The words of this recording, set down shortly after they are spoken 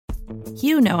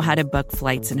You know how to book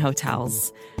flights and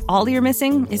hotels. All you're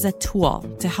missing is a tool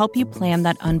to help you plan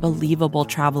that unbelievable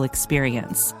travel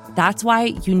experience. That's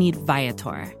why you need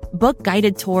Viator. Book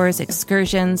guided tours,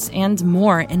 excursions, and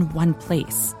more in one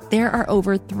place. There are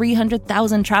over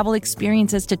 300,000 travel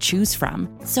experiences to choose from,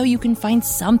 so you can find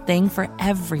something for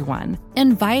everyone.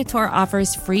 And Viator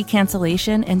offers free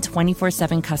cancellation and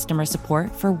 24/7 customer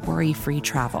support for worry-free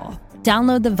travel.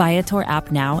 Download the Viator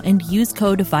app now and use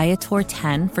code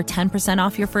Viator10 for 10%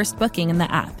 off your first booking in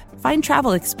the app. Find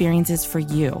travel experiences for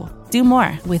you. Do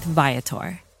more with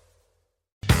Viator.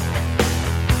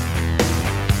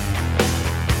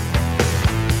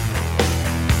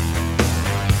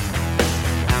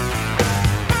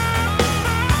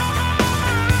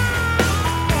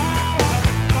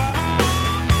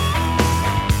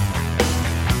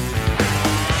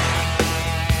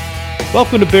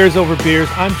 Welcome to Bears Over Beers.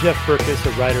 I'm Jeff Berkus,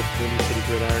 a writer for the New City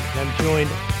Gridiron, and I'm joined,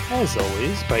 as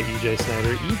always, by EJ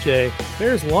Snyder. EJ,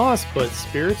 Bears lost, but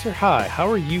spirits are high. How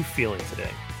are you feeling today?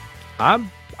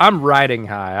 I'm riding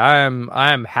high.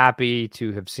 I'm happy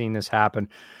to have seen this happen.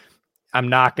 I'm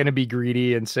not going to be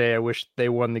greedy and say I wish they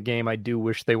won the game. I do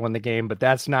wish they won the game, but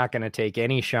that's not going to take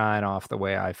any shine off the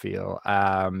way I feel.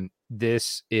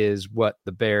 This is what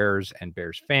the Bears and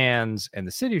Bears fans and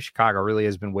the city of Chicago really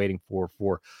has been waiting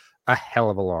for a hell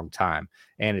of a long time,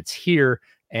 and it's here.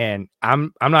 And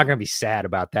I'm not going to be sad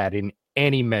about that in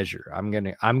any measure. I'm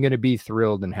going to be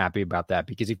thrilled and happy about that,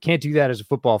 because if you can't do that as a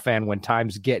football fan when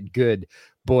times get good,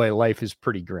 boy, life is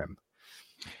pretty grim.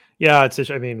 Yeah,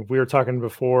 we were talking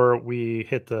before we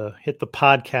hit the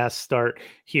podcast start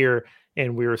here,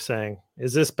 and we were saying,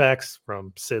 is this back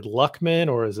from Sid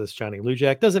Luckman or is this Johnny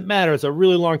Lujack? Doesn't matter. It's a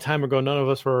really long time ago. None of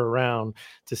us were around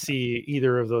to see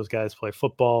either of those guys play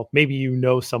football. Maybe you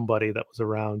know somebody that was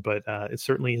around, but it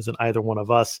certainly isn't either one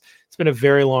of us. It's been a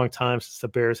very long time since the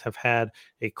Bears have had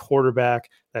a quarterback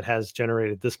that has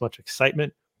generated this much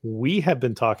excitement. We have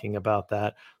been talking about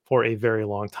that for a very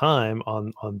long time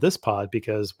on this pod,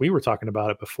 because we were talking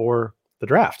about it before the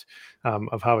draft,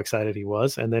 of how excited he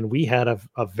was. And then we had a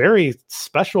very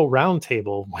special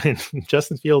roundtable when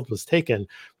Justin Fields was taken,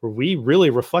 where we really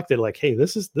reflected like, hey,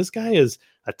 this guy is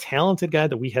a talented guy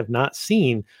that we have not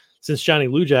seen since Johnny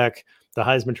Lujack, the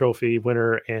Heisman Trophy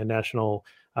winner and national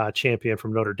champion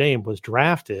from Notre Dame, was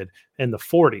drafted in the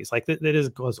 40s. Like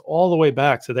that goes all the way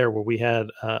back to there, where we had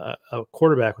a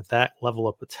quarterback with that level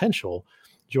of potential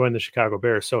join the Chicago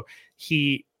Bears. So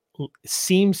he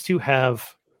seems to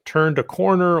have turned a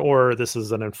corner, or this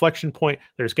is an inflection point.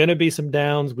 There's going to be some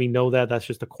downs. We know that's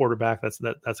just a quarterback. That's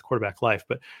a quarterback life.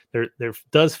 But there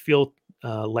does feel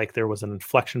like there was an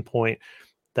inflection point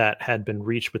that had been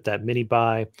reached with that mini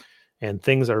bye, and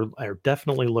things are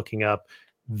definitely looking up.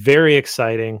 Very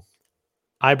exciting.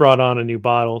 I brought on a new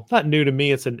bottle. Not new to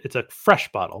me. It's a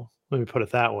fresh bottle. Let me put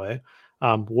it that way.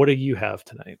 What do you have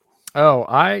tonight? Oh,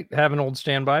 I have an old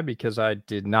standby because I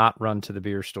did not run to the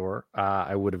beer store.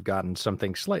 I would have gotten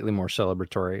something slightly more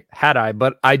celebratory had I,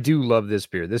 but I do love this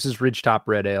beer. This is Ridgetop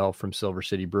Red Ale from Silver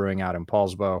City Brewing out in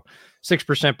Paulsbo,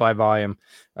 6% by volume.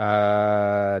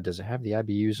 Does it have the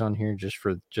IBUs on here just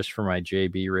for my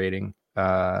JB rating?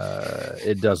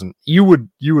 It doesn't. You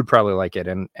would probably like it,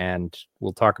 and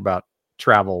we'll talk about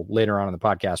travel later on in the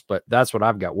podcast, but that's what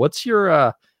I've got. What's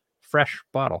your fresh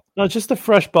bottle? No, just a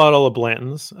fresh bottle of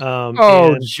Blanton's.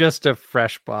 Just a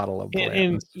fresh bottle of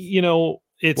Blanton's.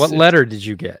 And what letter did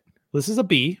you get? This is a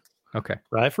B. Okay.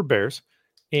 Right, for Bears.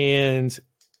 And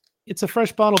it's a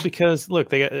fresh bottle because,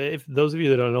 look, if those of you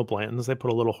that don't know Blanton's, they put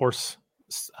a little horse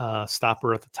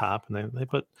stopper at the top, and they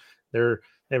put there's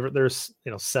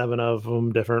 7 of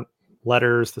them, different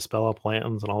letters to spell out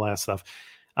Blanton's and all that stuff.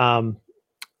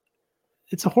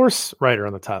 It's a horse rider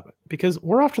on the top, because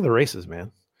we're off to the races,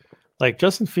 man. Like,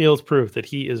 Justin Fields proved that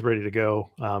he is ready to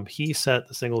go. He set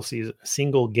the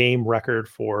single game record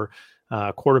for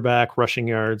quarterback rushing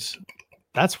yards.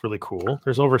 That's really cool.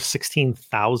 There's over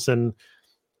 16,000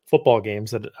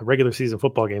 regular season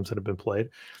football games that have been played.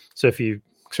 So if you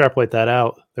extrapolate that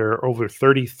out, there are over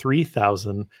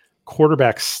 33,000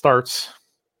 quarterback starts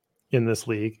in this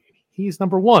league. He's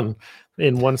number one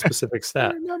in one specific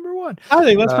stat. Number one. I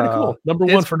think that's pretty cool.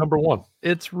 Number one.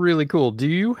 It's really cool. Do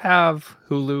you have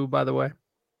Hulu, by the way?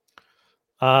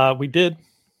 We did.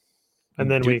 And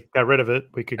then we got rid of it.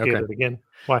 We could get it again.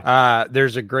 Why?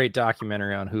 There's a great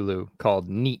documentary on Hulu called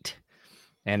Neat,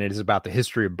 and it is about the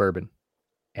history of bourbon.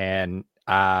 And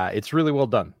it's really well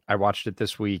done. I watched it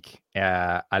this week.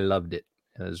 I loved it.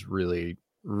 It was really,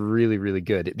 really, really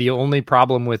good. The only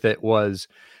problem with it was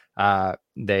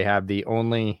they have the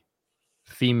only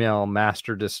female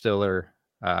master distiller,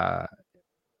 I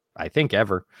think,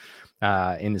 ever.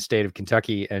 in the state of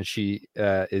Kentucky, and she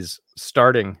is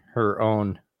starting her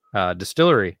own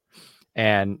distillery.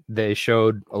 And they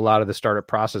showed a lot of the startup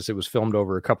process. It was filmed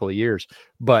over a couple of years,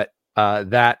 but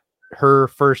that her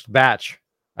first batch,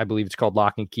 I believe it's called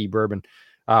Lock and Key Bourbon.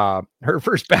 Her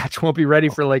first batch won't be ready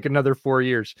for like another 4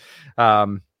 years.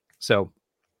 So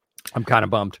I'm kind of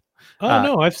bummed. Oh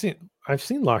no, I've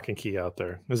seen Lock and Key out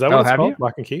there. Is that what it's called? You?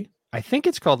 Lock and Key? I think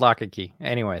it's called Lock and Key.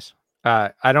 Anyways,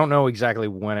 I don't know exactly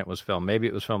when it was filmed. Maybe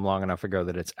it was filmed long enough ago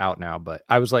that it's out now, but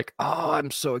I was like, oh, I'm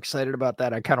so excited about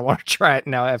that. I kind of want to try it.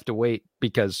 Now I have to wait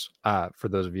because for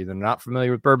those of you that are not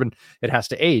familiar with bourbon, it has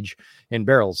to age in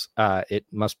barrels. It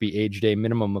must be aged a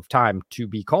minimum of time to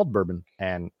be called bourbon.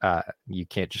 And you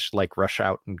can't just like rush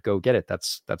out and go get it.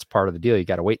 That's part of the deal. You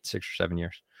got to wait 6 or 7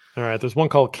 years. All right. There's one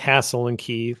called Castle and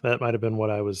Key. That might have been what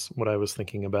I was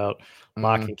thinking about.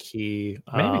 Lock and Key.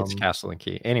 Maybe it's Castle and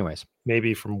Key. Anyways,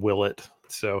 maybe from Willet.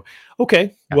 So,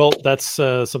 okay. Yeah. Well, that's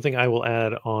something I will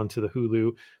add on to the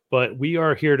Hulu. But we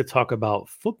are here to talk about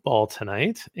football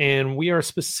tonight, and we are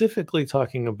specifically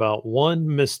talking about one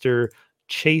Mr.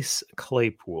 Chase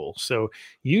Claypool. So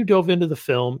you dove into the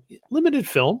film, limited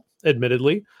film,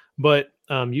 admittedly, but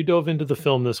you dove into the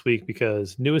film this week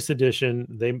because newest edition,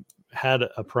 they had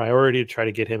a priority to try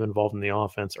to get him involved in the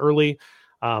offense early.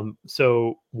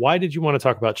 So why did you want to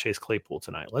talk about Chase Claypool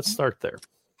tonight? Let's start there.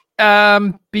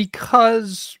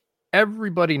 Because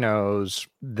everybody knows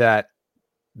that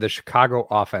the Chicago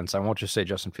offense, I won't just say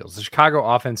Justin Fields, the Chicago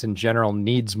offense in general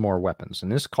needs more weapons.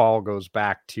 And this call goes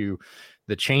back to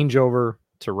the changeover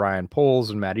to Ryan Poles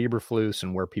and Matt Eberflus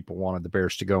and where people wanted the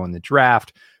Bears to go in the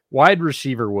draft. Wide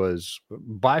receiver was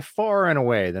by far and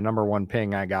away the number one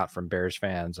ping I got from Bears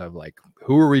fans of like,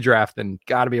 who are we drafting?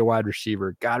 Got to be a wide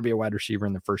receiver. Got to be a wide receiver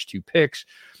in the first 2 picks.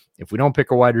 If we don't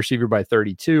pick a wide receiver by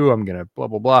 32, I'm going to blah,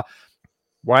 blah, blah.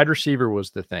 Wide receiver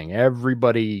was the thing.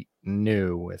 Everybody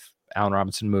knew with Allen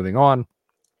Robinson moving on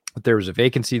that there was a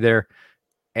vacancy there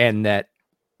and that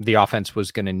the offense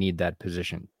was going to need that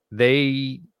position.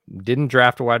 They didn't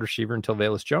draft a wide receiver until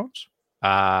Velus Jones.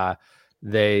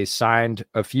 They signed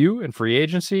a few in free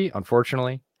agency.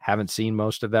 Unfortunately, haven't seen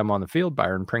most of them on the field.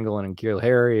 Byron Pringle and N'Keal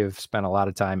Harry have spent a lot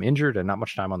of time injured and not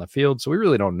much time on the field. So we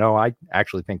really don't know. I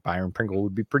actually think Byron Pringle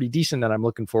would be pretty decent, and I'm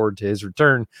looking forward to his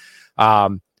return.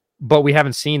 But we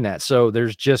haven't seen that. So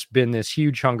there's just been this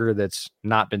huge hunger that's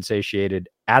not been satiated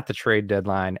at the trade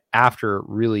deadline after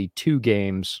really 2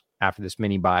 games after this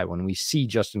mini bye. When we see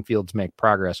Justin Fields make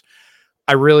progress,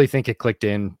 I really think it clicked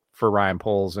in for Ryan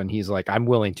Poles, and he's like, I'm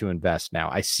willing to invest now.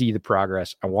 I see the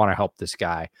progress. I want to help this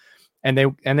guy. And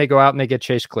they go out and they get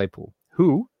Chase Claypool,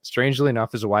 who, strangely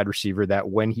enough, is a wide receiver that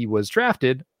when he was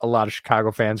drafted, a lot of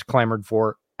Chicago fans clamored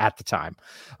for at the time.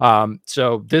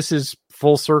 So this is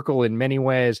full circle in many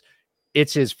ways.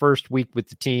 It's his first week with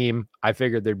the team. I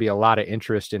figured there'd be a lot of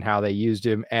interest in how they used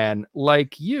him. And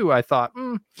like you, I thought,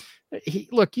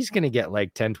 he's going to get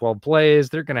like 10, 12 plays.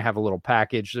 They're going to have a little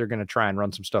package. They're going to try and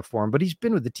run some stuff for him, but he's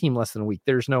been with the team less than a week.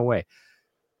 There's no way.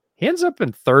 He ends up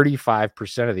in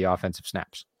 35% of the offensive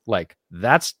snaps. Like,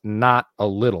 that's not a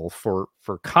little. For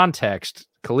context,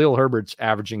 Khalil Herbert's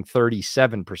averaging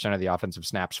 37% of the offensive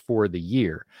snaps for the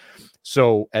year.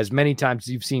 So as many times as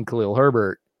you've seen Khalil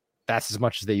Herbert, that's as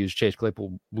much as they use Chase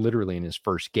Claypool literally in his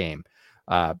first game.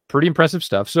 Pretty impressive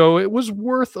stuff. So it was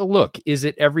worth a look. Is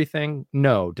it everything?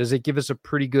 No. Does it give us a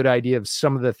pretty good idea of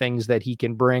some of the things that he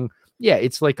can bring? Yeah,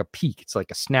 it's like a peek. It's like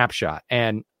a snapshot.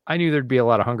 And I knew there'd be a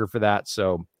lot of hunger for that.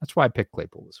 So that's why I picked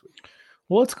Claypool this week.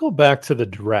 Well, let's go back to the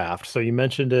draft. So you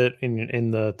mentioned it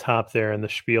in the top there in the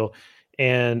spiel.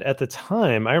 And at the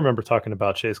time, I remember talking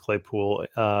about Chase Claypool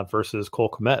versus Cole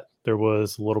Kmet. There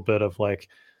was a little bit of like,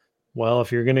 well,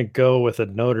 if you're going to go with a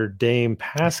Notre Dame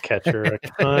pass catcher, I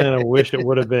kind of wish it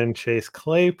would have been Chase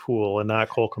Claypool and not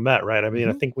Cole Kmet, right? I mean,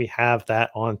 I think we have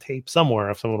that on tape somewhere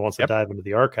if someone wants to dive into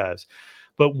the archives.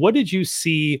 But what did you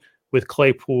see with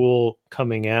Claypool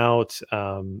coming out?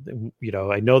 I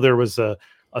know there was a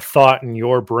thought in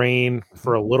your brain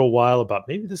for a little while about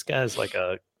maybe this guy's like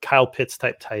a Kyle Pitts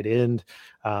type tight end.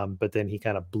 But then he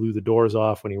kind of blew the doors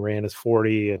off when he ran his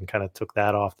 40 and kind of took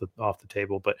that off the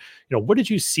table. But, what did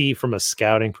you see from a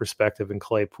scouting perspective in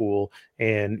Claypool,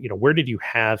 and, where did you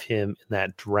have him in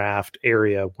that draft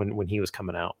area when he was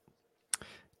coming out?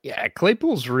 Yeah,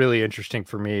 Claypool's really interesting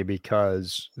for me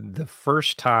because the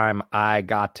first time I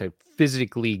got to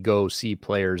physically go see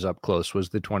players up close was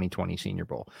the 2020 Senior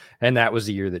Bowl. And that was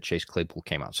the year that Chase Claypool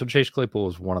came out. So Chase Claypool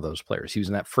was one of those players. He was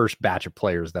in that first batch of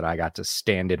players that I got to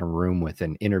stand in a room with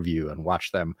and interview and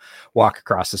watch them walk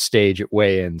across the stage at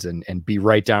weigh-ins and be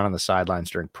right down on the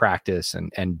sidelines during practice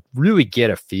and really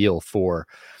get a feel for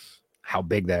how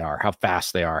big they are, how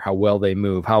fast they are, how well they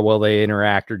move, how well they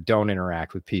interact or don't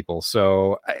interact with people.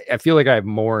 So I feel like I have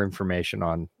more information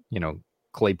on,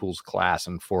 Claypool's class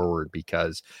and forward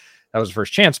because that was the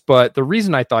first chance. But the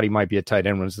reason I thought he might be a tight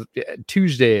end was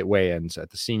Tuesday at weigh-ins at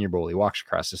the Senior Bowl. He walks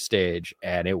across the stage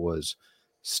and it was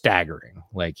staggering.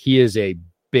 Like, he is a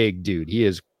big dude. He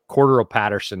is Cordarrelle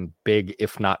Patterson big,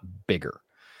 if not bigger,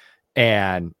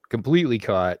 and completely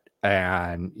cut.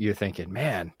 And you're thinking,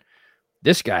 man,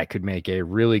 this guy could make a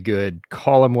really good,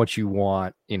 call him what you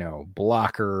want,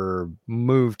 blocker,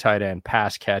 move tight end,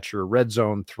 pass catcher, red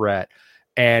zone threat.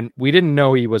 And we didn't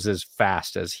know he was as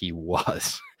fast as he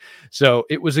was. So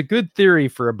it was a good theory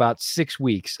for about 6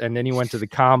 weeks. And then he went to the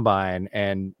combine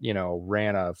and,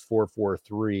 ran a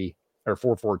 4.43 or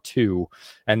 4.42.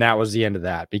 And that was the end of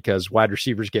that, because wide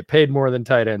receivers get paid more than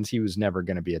tight ends. He was never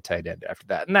going to be a tight end after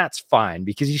that. And that's fine,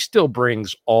 because he still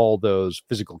brings all those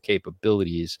physical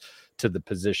capabilities to the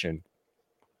position.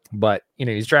 But,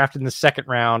 he's drafted in the second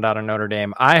round out of Notre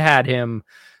Dame. I had him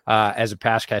as a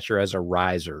pass catcher, as a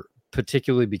riser,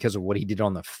 particularly because of what he did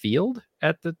on the field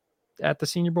at the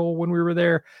Senior Bowl when we were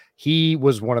there. He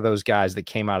was one of those guys that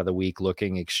came out of the week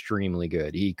looking extremely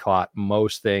good. He caught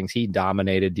most things. He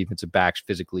dominated defensive backs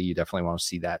physically. You definitely want to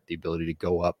see that, the ability to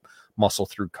go up, muscle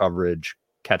through coverage,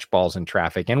 catch balls in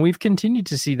traffic. And we've continued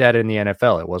to see that in the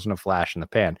NFL. It wasn't a flash in the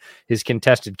pan. His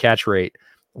contested catch rate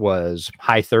was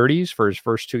high 30s for his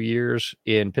first 2 years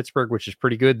in Pittsburgh, which is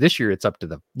pretty good. This year it's up to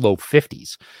the low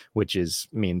 50s, which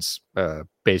means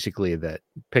basically that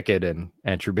Pickett and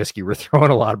Trubisky were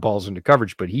throwing a lot of balls into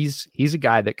coverage, but he's a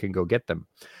guy that can go get them.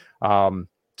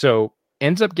 So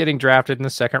ends up getting drafted in the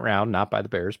second round, not by the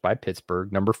Bears, by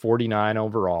Pittsburgh, number 49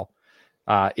 overall.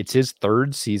 It's his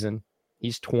third season.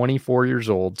 He's 24 years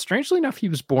old. Strangely enough, he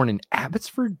was born in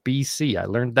Abbotsford, BC. I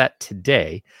learned that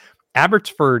today.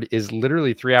 Abbotsford is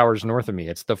literally 3 hours north of me.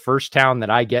 It's the first town that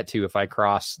I get to if I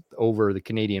cross over the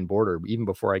Canadian border, even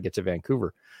before I get to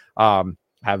Vancouver.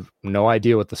 Have no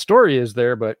idea what the story is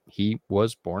there, but he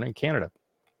was born in Canada.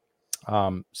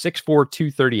 6'4",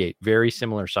 238, very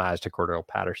similar size to Cordarrelle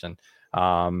Patterson.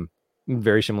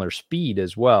 Very similar speed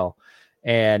as well.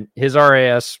 And his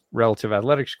RAS, relative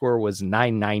athletic score, was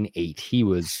 998. He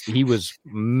was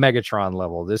Megatron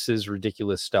level. This is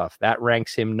ridiculous stuff. That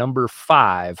ranks him number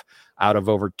 5 out of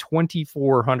over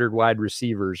 2,400 wide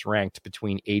receivers ranked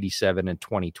between 87 and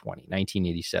 2020,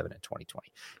 1987 and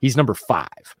 2020. He's number 5.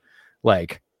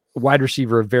 Like, wide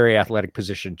receiver, a very athletic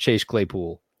position. Chase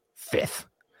Claypool, 5th.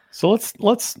 So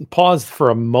let's pause for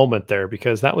a moment there,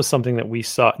 because that was something that we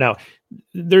saw. Now,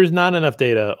 there's not enough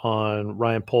data on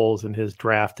Ryan Poles and his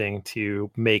drafting to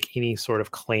make any sort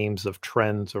of claims of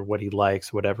trends or what he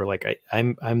likes, whatever. Like,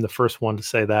 I'm the first one to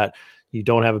say that. You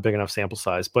don't have a big enough sample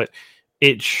size, but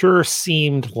it sure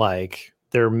seemed like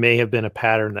there may have been a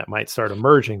pattern that might start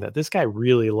emerging, that this guy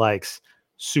really likes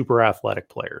super athletic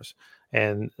players.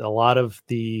 And a lot of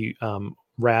the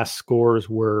RAS scores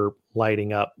were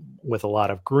lighting up with a lot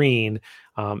of green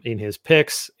in his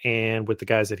picks, and with the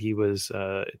guys that he was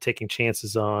taking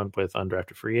chances on with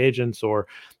undrafted free agents, or,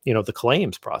 the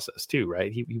claims process too,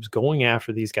 right? He was going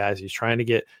after these guys. He's trying to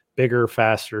get bigger,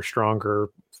 faster, stronger,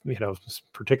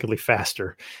 particularly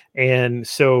faster. And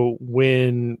so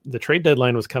when the trade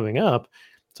deadline was coming up,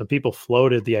 some people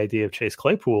floated the idea of Chase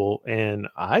Claypool, and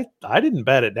I didn't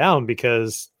bat it down,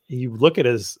 because you look at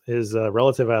his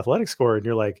relative athletic score and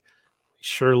you're like,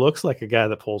 sure looks like a guy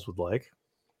that Poles would like.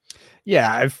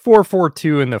 Yeah,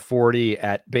 4.42 in the 40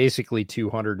 at basically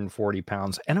 240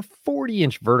 pounds, and a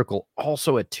 40-inch vertical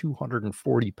also at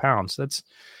 240 pounds.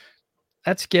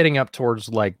 That's getting up towards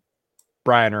like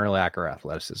Brian Urlacher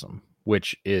athleticism,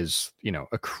 which is,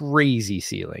 a crazy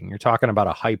ceiling. You're talking about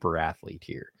a hyper athlete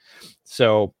here.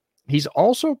 So he's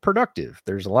also productive.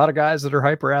 There's a lot of guys that are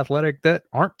hyper athletic that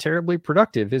aren't terribly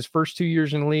productive. His first 2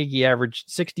 years in the league, he averaged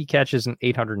 60 catches and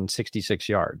 866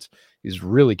 yards. He's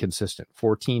really consistent,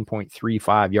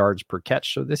 14.35 yards per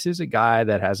catch. So this is a guy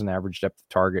that has an average depth of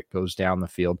target, goes down the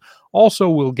field. Also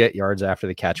will get yards after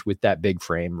the catch with that big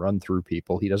frame, run through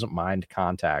people. He doesn't mind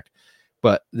contact.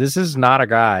 But this is not a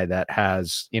guy that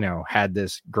has, had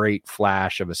this great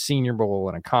flash of a Senior Bowl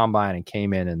and a combine and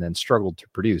came in and then struggled to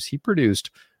produce. He produced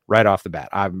right off the bat.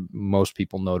 Most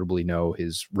people notably know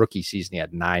his rookie season. He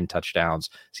had 9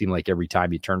 touchdowns. Seemed like every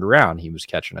time he turned around, he was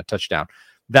catching a touchdown.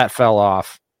 That fell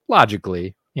off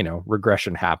logically.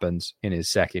 Regression happens in his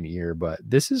second year, but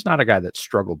this is not a guy that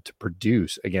struggled to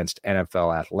produce against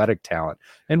NFL athletic talent.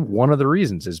 And one of the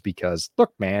reasons is because,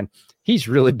 look, man, he's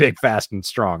really big, fast, and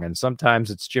strong. And sometimes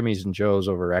it's Jimmys and Joes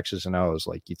over X's and O's.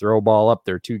 Like, you throw a ball up,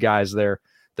 there are 2 guys there.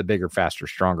 The bigger, faster,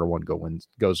 stronger one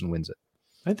goes and wins it.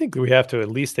 I think we have to at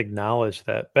least acknowledge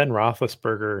that Ben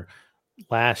Roethlisberger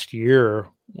last year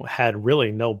had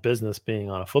really no business being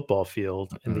on a football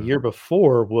field, and the year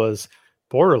before was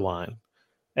borderline.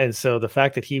 And so the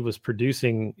fact that he was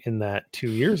producing in that 2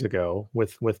 years ago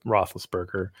with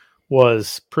Roethlisberger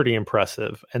was pretty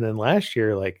impressive. And then last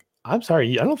year, like, I'm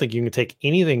sorry, I don't think you can take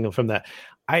anything from that.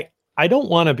 I don't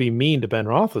want to be mean to Ben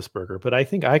Roethlisberger, but I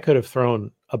think I could have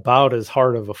thrown about as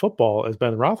hard of a football as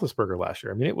Ben Roethlisberger last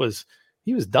year. I mean,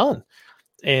 he was done.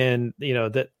 And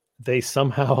that they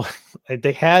somehow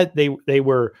they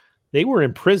were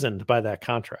imprisoned by that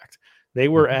contract. They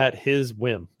were at his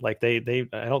whim. Like they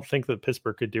I don't think that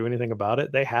Pittsburgh could do anything about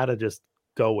it. They had to just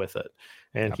go with it.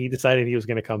 And he decided he was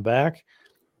going to come back.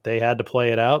 They had to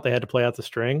play it out. They had to play out the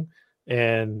string.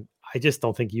 And I just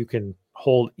don't think you can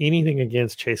hold anything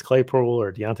against Chase Claypool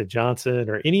or Deontay Johnson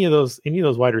or any of those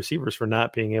wide receivers for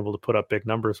not being able to put up big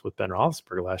numbers with Ben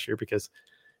Roethlisberger last year, because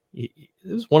it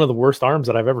was one of the worst arms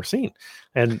that I've ever seen.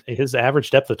 And his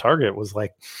average depth of target was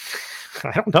like,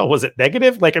 I don't know, was it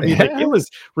negative? Like, I mean, like, it was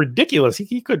ridiculous.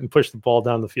 He couldn't push the ball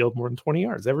down the field more than 20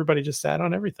 yards. Everybody just sat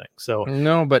on everything. So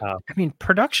no, but I mean,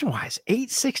 production wise,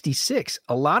 866.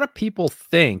 A lot of people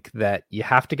think that you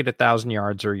have to get 1,000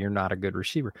 yards or you're not a good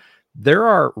receiver. There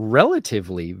are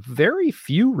relatively very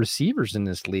few receivers in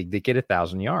this league that get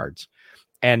 1,000 yards.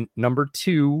 And number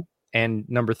 2 and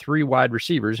number 3 wide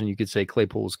receivers, and you could say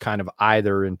Claypool was kind of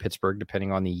either in Pittsburgh,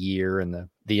 depending on the year and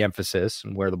the emphasis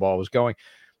and where the ball was going.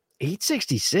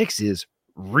 866 is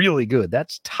really good.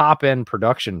 That's top end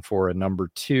production for a number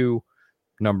 2,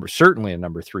 certainly a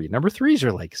number 3. Number 3s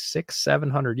are like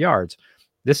 600-700 yards.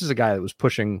 This is a guy that was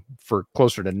pushing for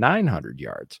closer to 900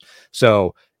 yards.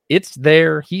 So it's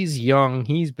there. He's young.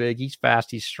 He's big. He's fast.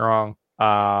 He's strong.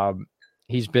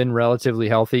 He's been relatively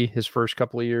healthy his first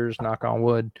couple of years, knock on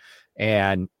wood.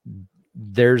 And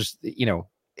there's,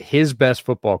 his best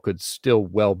football could still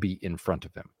well be in front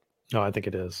of him. No, I think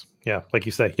it is. Yeah. Like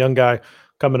you say, young guy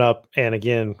coming up. And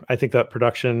again, I think that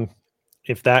production,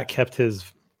 if that kept his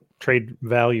trade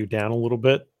value down a little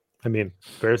bit, I mean,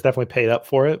 Bears definitely paid up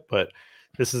for it, but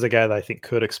this is a guy that I think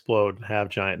could explode and have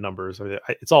giant numbers.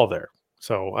 It's all there.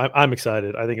 So I'm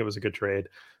excited. I think it was a good trade.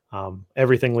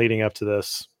 Everything leading up to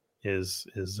this is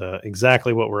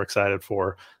exactly what we're excited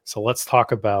for. So let's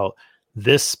talk about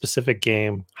this specific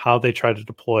game, how they tried to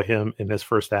deploy him in his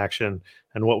first action,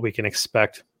 and what we can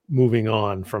expect moving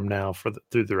on from now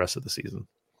through the rest of the season.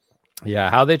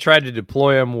 Yeah, how they tried to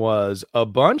deploy him was a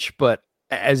bunch, but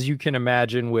as you can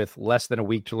imagine, with less than a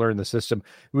week to learn the system,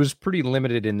 it was pretty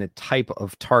limited in the type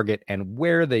of target and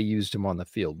where they used him on the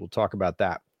field. We'll talk about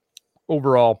that.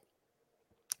 Overall,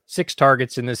 6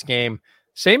 targets in this game.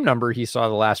 Same number he saw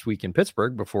the last week in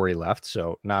Pittsburgh before he left,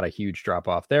 so not a huge drop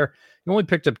off there. He only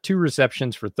picked up 2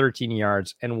 receptions for 13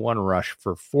 yards and 1 rush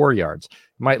for 4 yards.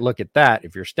 You might look at that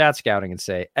if you're stat scouting and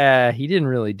say, he didn't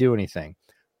really do anything.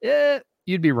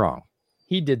 You'd be wrong.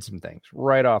 He did some things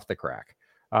right off the crack.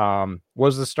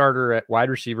 Was the starter at wide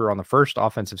receiver on the first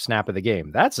offensive snap of the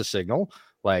game. That's a signal.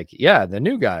 Like, yeah, the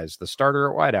new guy's the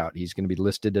starter at wideout. He's going to be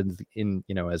listed in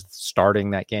as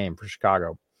starting that game for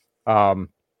Chicago.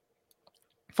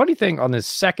 Funny thing on this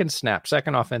second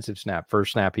offensive snap,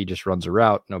 first snap, he just runs a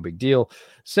route. No big deal.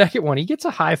 Second one, he gets a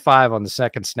high five on the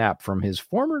second snap from his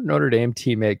former Notre Dame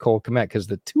teammate, Cole Kmet, because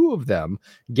the two of them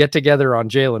get together on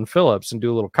Jalen Phillips and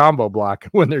do a little combo block.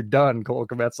 When they're done, Cole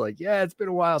Kmet's like, yeah, it's been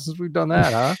a while since we've done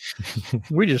that, huh?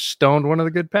 We just stoned one of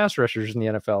the good pass rushers in the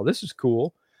NFL. This is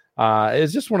cool.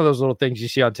 It's just one of those little things you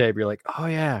see on tape. You're like, oh,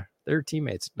 yeah, they're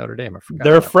teammates at Notre Dame. I forgot.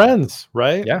 They're friends,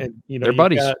 right? Yeah, and, they're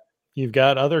buddies. You've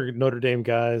got other Notre Dame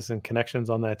guys and connections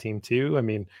on that team too. I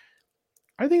mean,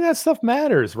 I think that stuff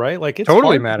matters, right? Like, it's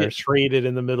totally hard matters. To get traded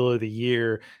in the middle of the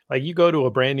year. Like, you go to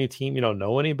a brand new team, you don't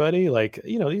know anybody. Like,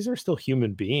 these are still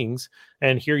human beings.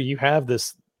 And here you have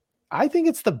this. I think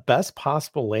it's the best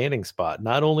possible landing spot,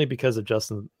 not only because of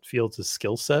Justin Fields'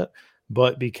 skill set,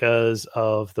 but because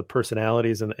of the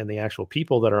personalities and the actual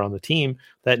people that are on the team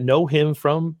that know him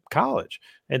from college.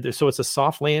 And so it's a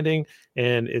soft landing,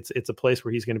 and it's a place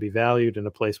where he's going to be valued, and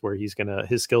a place where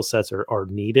his skill sets are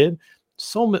needed.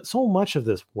 So much of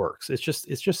this works. It's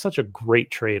just such a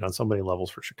great trade on so many levels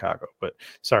for Chicago. But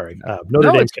sorry,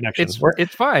 Notre Dame's connections.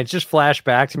 It's fine. It's just flash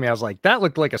back to me. I was like, that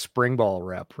looked like a spring ball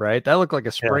rep, right? That looked like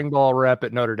a spring ball rep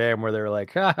at Notre Dame, where they're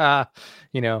like,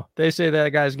 they say that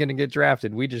guy's going to get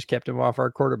drafted. We just kept him off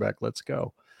our quarterback. Let's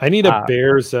go. I need a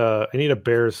Bears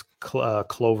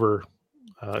Clover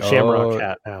Shamrock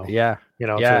hat now. Yeah.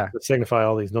 To signify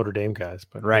all these Notre Dame guys.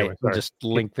 But right. anyway, we'll just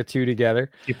link the two together.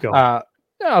 Keep going.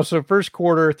 No, so first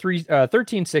quarter,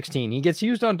 13-16, he gets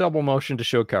used on double motion to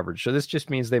show coverage. So this just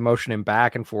means they motion him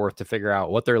back and forth to figure out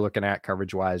what they're looking at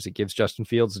coverage-wise. It gives Justin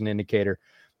Fields an indicator.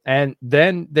 And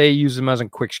then they use him as a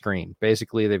quick screen.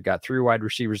 Basically, they've got 3 wide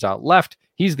receivers out left.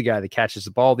 He's the guy that catches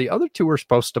the ball. The other 2 are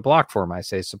supposed to block for him. I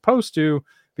say supposed to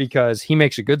because he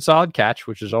makes a good, solid catch,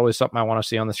 which is always something I want to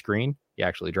see on the screen. He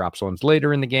actually drops ones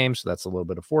later in the game, so that's a little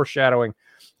bit of foreshadowing.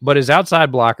 But his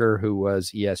outside blocker, who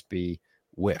was ESB,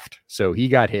 whiffed. So he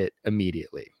got hit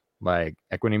immediately. Like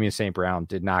Equanimeous St. Brown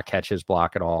did not catch his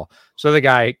block at all. So the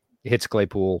guy hits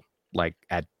Claypool like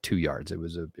at 2 yards. It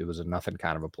was a nothing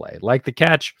kind of a play. Like the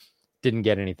catch, didn't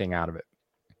get anything out of it.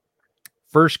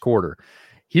 First quarter.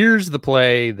 Here's the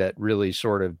play that really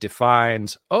sort of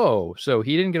defines, so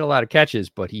he didn't get a lot of catches,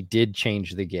 but he did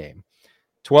change the game.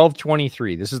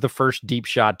 12-23. This is the first deep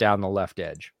shot down the left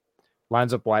edge.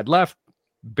 Lines up wide left.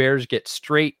 Bears get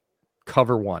straight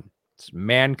cover 1. It's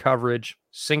man coverage,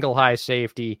 single high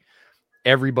safety.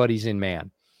 Everybody's in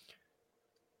man.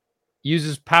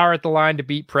 Uses power at the line to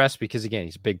beat press because, again,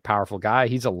 he's a big, powerful guy.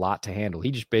 He's a lot to handle.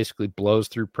 He just basically blows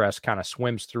through press, kind of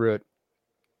swims through it.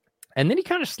 And then he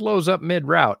kind of slows up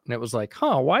mid-route. And it was like,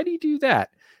 why do you do that?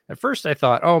 At first I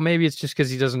thought, maybe it's just because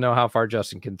he doesn't know how far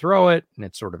Justin can throw it. And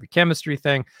it's sort of a chemistry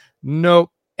thing. Nope.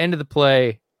 End of the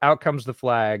play. Out comes the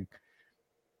flag.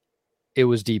 It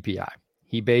was DPI.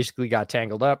 He basically got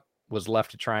tangled up, was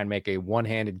left to try and make a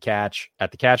one-handed catch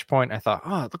at the catch point. I thought,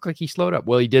 it looked like he slowed up.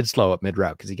 Well, he did slow up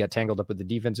mid-route because he got tangled up with the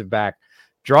defensive back,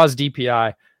 draws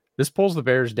DPI. This pulls the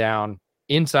Bears down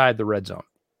inside the red zone.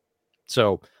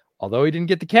 So although he didn't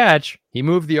get the catch, he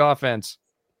moved the offense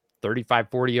 35,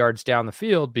 40 yards down the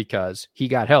field because he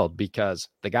got held, because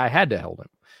the guy had to hold him.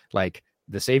 Like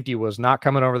the safety was not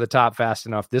coming over the top fast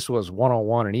enough. This was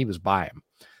 1-on-1 and he was by him.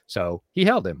 So he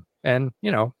held him. And,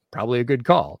 probably a good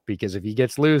call, because if he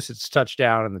gets loose, it's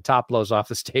touchdown and the top blows off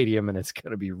the stadium, and it's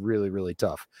going to be really, really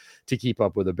tough to keep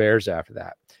up with the Bears after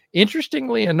that.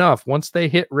 Interestingly enough, once they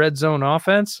hit red zone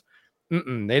offense, they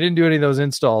didn't do any of those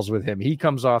installs with him. He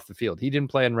comes off the field. He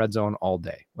didn't play in red zone all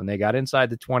day. When they got inside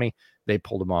the 20, they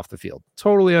pulled him off the field.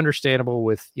 Totally understandable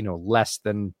with, less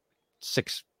than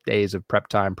 6 days of prep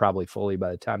time, probably fully by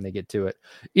the time they get to it.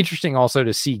 Interesting also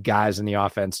to see guys in the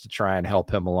offense to try and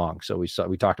help him along. So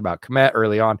we talked about Kmet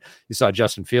early on. You saw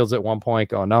Justin Fields at one point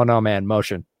go, no, man,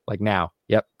 motion. Like now.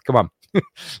 Yep. Come on.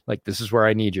 Like, this is where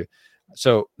I need you.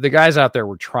 So the guys out there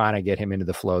were trying to get him into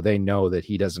the flow. They know that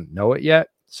he doesn't know it yet.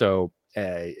 So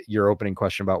your opening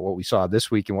question about what we saw this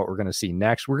week and what we're going to see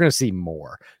next, we're going to see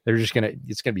more. It's going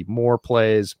to be more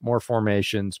plays, more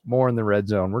formations, more in the red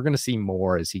zone. We're going to see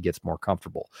more as he gets more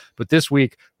comfortable. But this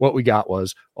week, what we got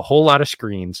was a whole lot of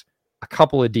screens, a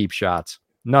couple of deep shots,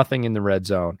 nothing in the red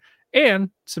zone, and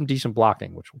some decent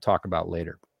blocking, which we'll talk about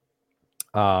later.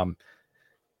 First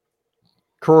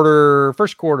quarter,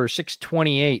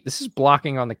 6:28. This is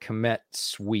blocking on the Kmet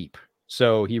sweep.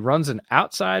 So he runs an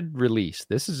outside release.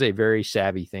 This is a very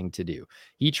savvy thing to do.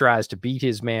 He tries to beat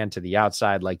his man to the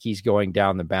outside like he's going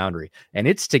down the boundary, and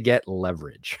it's to get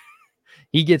leverage.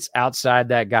 He gets outside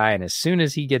that guy, and as soon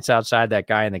as he gets outside that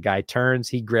guy and the guy turns,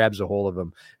 he grabs a hold of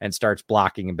him and starts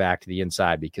blocking him back to the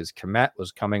inside, because Kmet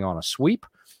was coming on a sweep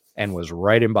and was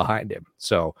right in behind him.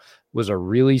 So it was a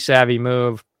really savvy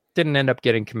move. Didn't end up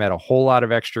getting Kmet a whole lot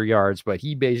of extra yards, but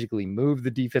he basically moved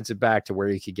the defensive back to where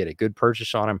he could get a good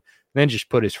purchase on him, then just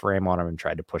put his frame on him and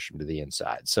tried to push him to the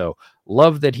inside. So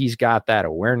love that he's got that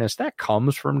awareness. That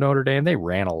comes from Notre Dame. They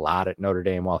ran a lot at Notre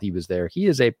Dame while he was there. He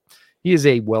is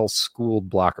a well-schooled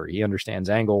blocker. He understands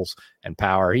angles and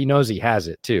power. He knows he has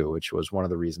it too, which was one of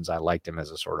the reasons I liked him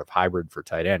as a sort of hybrid for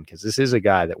tight end, because this is a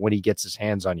guy that when he gets his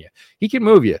hands on you, he can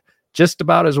move you just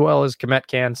about as well as Kmet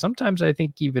can. Sometimes I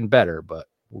think even better, but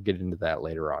we'll get into that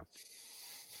later on.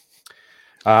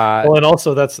 And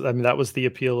also that was the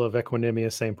appeal of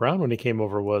Equanimeous St. Brown when he came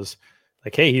over, was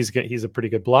like, hey, he's a pretty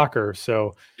good blocker.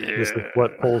 So this is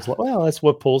what Poles like. Well, that's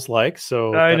what Poles like.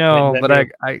 So I know, but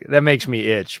that makes me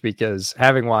itch, because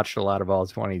having watched a lot of all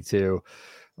 22,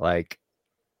 like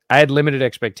I had limited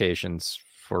expectations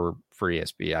for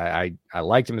ESB. I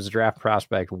liked him as a draft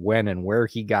prospect when and where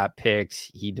he got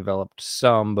picked. He developed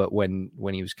some, but when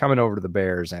he was coming over to the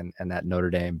Bears and that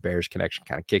Notre Dame Bears connection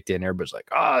kind of kicked in, everybody's like,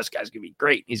 oh, this guy's gonna be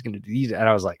great. He's gonna do these. And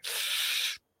I was like,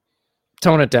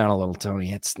 tone it down a little,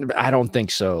 Tony. I don't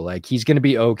think so. Like, he's gonna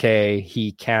be okay.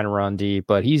 He can run deep,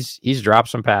 but he's dropped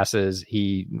some passes.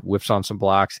 He whiffs on some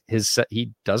blocks.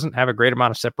 He doesn't have a great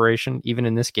amount of separation, even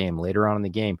in this game. Later on in the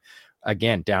game,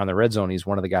 again, down the red zone, he's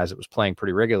one of the guys that was playing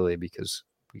pretty regularly because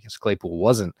Claypool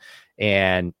wasn't.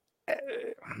 And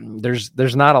there's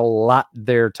not a lot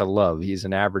there to love. He's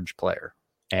an average player.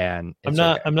 And I'm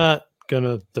not going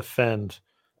to defend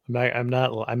I'm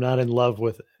not in love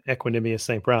with Equanimeous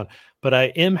St. Brown, but I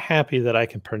am happy that I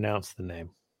can pronounce the name.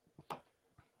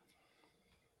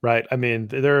 Right. I mean,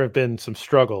 there have been some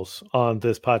struggles on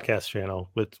this podcast channel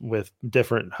with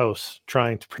different hosts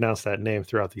trying to pronounce that name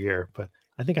throughout the year, but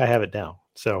I think I have it down.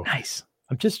 So nice.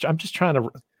 I'm just trying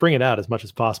to bring it out as much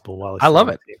as possible while I love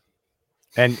it.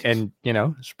 And you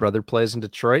know, his brother plays in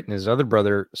Detroit, and his other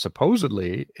brother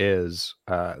supposedly is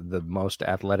the most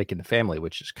athletic in the family,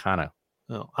 which is kind of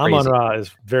Amon-Ra is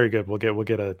very good. We'll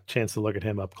get a chance to look at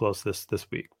him up close this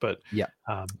week. But yeah,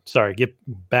 sorry, get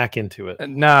back into it.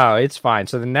 No, it's fine.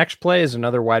 So the next play is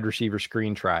another wide receiver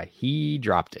screen try. He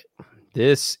dropped it.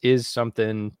 This is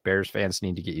something Bears fans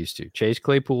need to get used to. Chase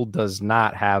Claypool does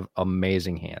not have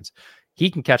amazing hands. He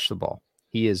can catch the ball.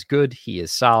 He is good. He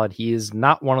is solid. He is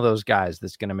not one of those guys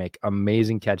that's going to make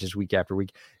amazing catches week after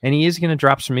week. And he is going to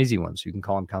drop some easy ones. You can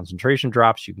call them concentration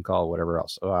drops. You can call it whatever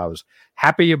else. So I was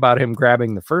happy about him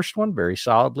grabbing the first one very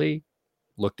solidly,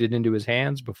 looked it into his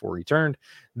hands before he turned.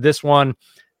 This one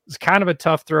is kind of a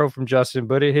tough throw from Justin,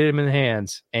 but it hit him in the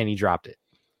hands and he dropped it.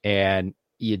 And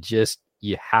you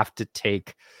have to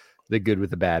take the good with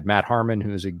the bad. Matt Harmon,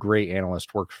 who is a great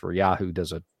analyst, works for Yahoo,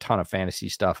 does a ton of fantasy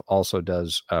stuff, also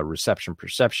does reception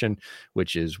perception,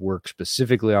 which is work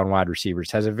specifically on wide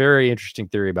receivers, has a very interesting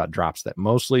theory about drops that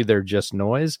mostly they're just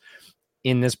noise.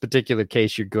 In this particular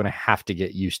case, you're going to have to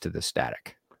get used to the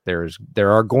static. There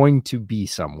are going to be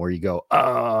some where you go,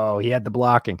 oh, he had the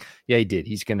blocking. Yeah, he did.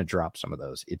 He's going to drop some of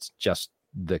those. It's just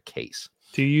the case.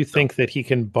 Do you think that he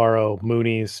can borrow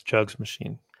Mooney's jugs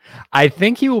machine? I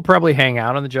think he will probably hang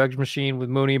out on the jugs machine with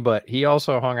Mooney, but he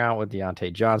also hung out with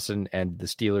Deontay Johnson, and the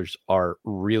Steelers are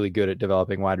really good at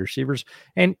developing wide receivers.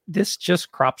 And this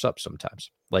just crops up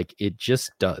sometimes. Like it just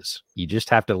does. You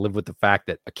just have to live with the fact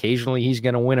that occasionally he's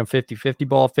going to win a 50-50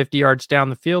 ball 50 yards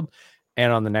down the field.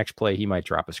 And on the next play, he might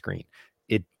drop a screen.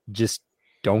 It just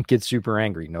don't get super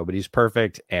angry. Nobody's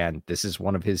perfect. And this is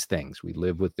one of his things. We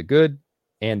live with the good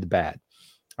and the bad.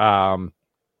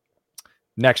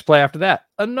 Next play after that,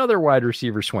 another wide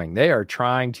receiver swing. They are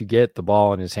trying to get the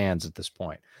ball in his hands at this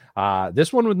point.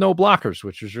 This one with no blockers,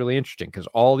 which was really interesting because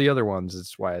all the other ones,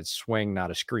 it's why it's swing,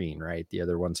 not a screen, right? The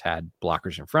other ones had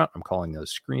blockers in front. I'm calling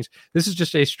those screens. This is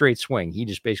just a straight swing. He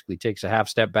just basically takes a half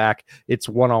step back. It's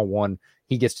one-on-one.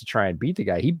 He gets to try and beat the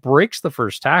guy. He breaks the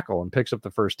first tackle and picks up the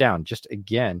first down. Just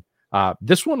again,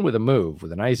 this one with a move,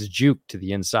 with a nice juke to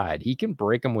the inside. He can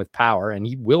break them with power, and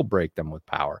he will break them with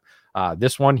power.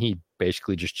 This one, he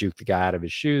basically just juked the guy out of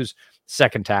his shoes.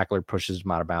 Second tackler pushes him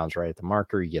out of bounds right at the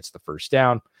marker. He gets the first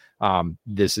down.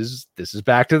 This is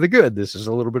back to the good. This is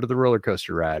a little bit of the roller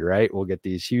coaster ride, right? We'll get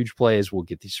these huge plays. We'll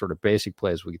get these sort of basic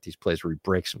plays. We'll get these plays where he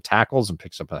breaks some tackles and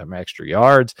picks up some extra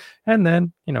yards. And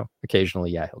then, occasionally,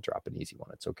 he'll drop an easy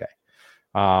one. It's okay.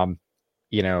 Quarter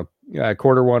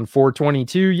one,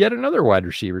 422, yet another wide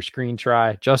receiver screen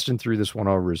try. Justin threw this one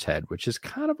over his head, which is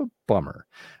kind of a bummer.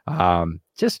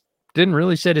 Just didn't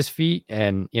really set his feet.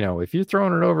 And, if you're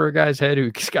throwing it over a guy's head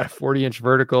who's got a 40-inch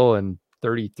vertical and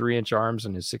 33-inch arms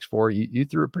and is 6'4", you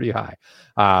threw it pretty high.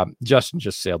 Justin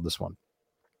just sailed this one.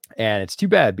 And it's too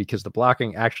bad because the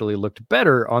blocking actually looked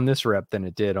better on this rep than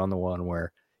it did on the one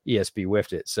where ESB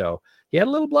whiffed it. So he had a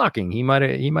little blocking. He might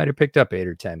have picked up 8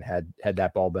 or 10 had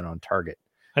that ball been on target.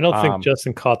 I don't think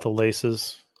Justin caught the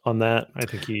laces on that. I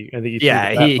think he threw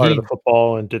that part of the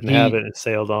football and didn't have it and it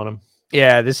sailed on him.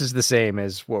 Yeah, this is the same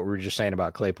as what we were just saying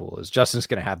about Claypool. Is Justin's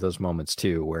going to have those moments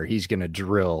too, where he's going to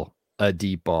drill a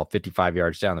deep ball 55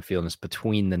 yards down the field and it's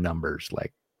between the numbers,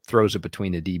 like throws it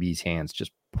between the DB's hands,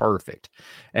 just perfect.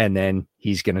 And then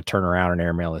he's going to turn around and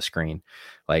airmail a screen.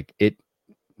 Like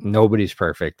nobody's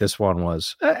perfect. This one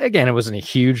was, again, it wasn't a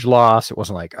huge loss. It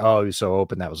wasn't like, oh, he was so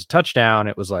open that was a touchdown.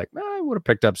 It was like, I would have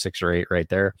picked up 6 or 8 right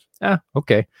there.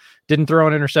 Okay. Didn't throw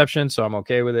an interception, so I'm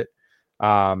okay with it.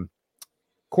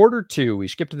 Quarter two, we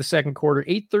skipped to the second quarter,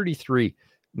 8:33.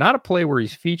 Not a play where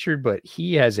he's featured, but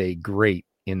he has a great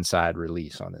inside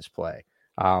release on this play.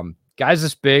 Guys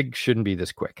this big shouldn't be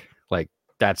this quick. Like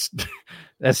that's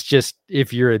just,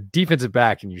 if you're a defensive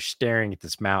back and you're staring at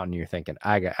this mountain, you're thinking,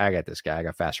 I got this guy. I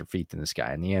got faster feet than this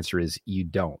guy. And the answer is you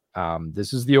don't.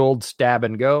 This is the old stab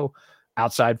and go,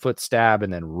 outside foot stab,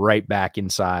 and then right back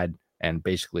inside and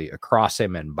basically across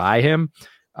him and by him.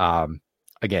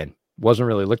 Again, wasn't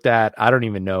really looked at. I don't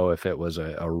even know if it was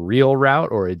a real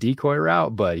route or a decoy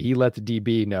route, but he let the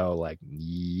DB know, like,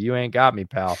 you ain't got me,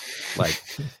 pal. Like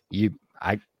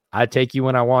I take you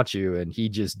when I want you. And he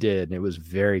just did. And it was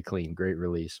very clean. Great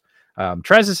release.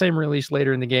 Tries the same release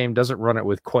later in the game, doesn't run it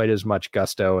with quite as much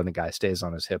gusto, and the guy stays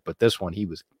on his hip. But this one,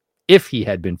 if he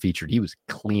had been featured, he was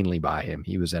cleanly by him.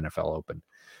 He was NFL open.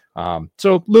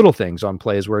 So little things on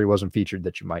plays where he wasn't featured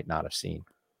that you might not have seen.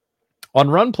 On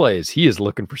run plays, he is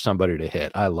looking for somebody to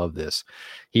hit. I love this.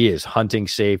 He is hunting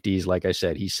safeties. Like I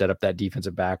said, he set up that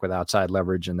defensive back with outside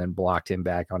leverage and then blocked him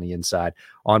back on the inside.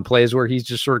 On plays where he's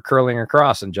just sort of curling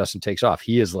across and Justin takes off,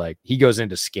 he goes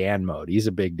into scan mode. He's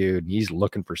a big dude and he's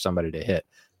looking for somebody to hit.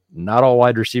 Not all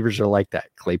wide receivers are like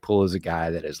that. Claypool is a guy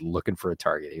that is looking for a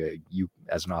target. You,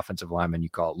 as an offensive lineman, you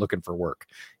call it looking for work.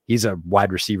 He's a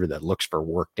wide receiver that looks for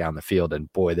work down the field.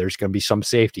 And boy, there's going to be some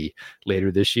safety later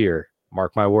this year.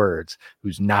 Mark my words,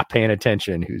 who's not paying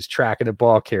attention, who's tracking the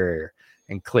ball carrier,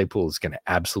 and Claypool is going to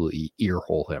absolutely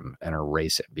earhole him and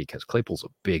erase it because Claypool's a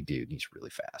big dude and he's really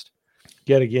fast.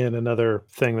 Yet again, another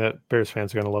thing that Bears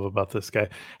fans are going to love about this guy.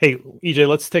 Hey, EJ,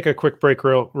 let's take a quick break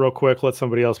real quick. Let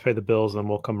somebody else pay the bills, and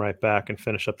we'll come right back and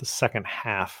finish up the second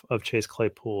half of Chase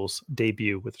Claypool's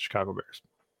debut with the Chicago Bears.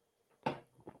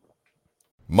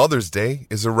 Mother's Day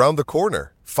is around the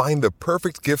corner. Find the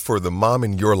perfect gift for the mom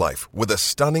in your life with a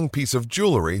stunning piece of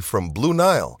jewelry from Blue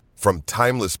Nile. From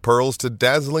timeless pearls to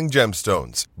dazzling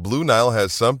gemstones, Blue Nile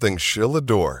has something she'll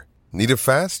adore. Need it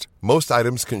fast? Most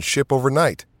items can ship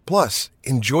overnight. Plus,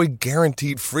 enjoy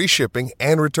guaranteed free shipping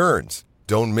and returns.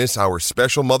 Don't miss our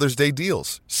special Mother's Day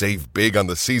deals. Save big on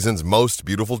the season's most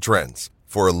beautiful trends.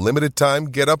 For a limited time,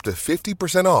 get up to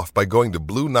 50% off by going to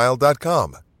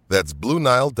BlueNile.com. That's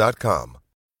BlueNile.com.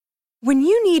 When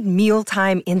you need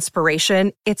mealtime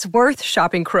inspiration, it's worth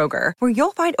shopping Kroger, where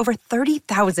you'll find over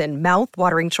 30,000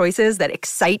 mouth-watering choices that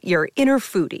excite your inner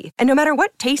foodie. And no matter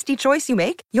what tasty choice you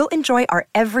make, you'll enjoy our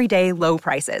everyday low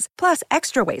prices, plus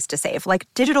extra ways to save, like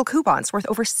digital coupons worth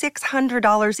over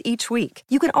 $600 each week.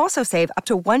 You can also save up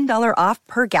to $1 off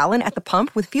per gallon at the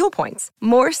pump with fuel points.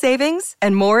 More savings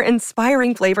and more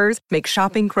inspiring flavors make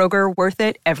shopping Kroger worth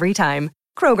it every time.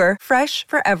 Kroger, fresh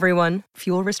for everyone.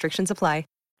 Fuel restrictions apply.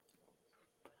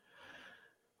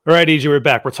 All right, EJ, we're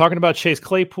back. We're talking about Chase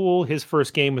Claypool, his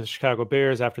first game with the Chicago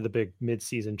Bears after the big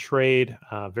midseason trade.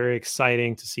 Very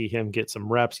exciting to see him get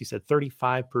some reps. He said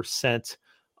 35%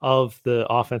 of the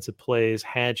offensive plays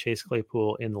had Chase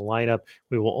Claypool in the lineup.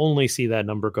 We will only see that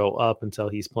number go up until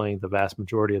he's playing the vast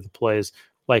majority of the plays,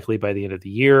 likely by the end of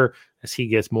the year, as he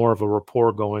gets more of a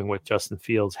rapport going with Justin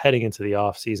Fields heading into the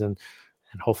offseason.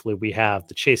 And hopefully we have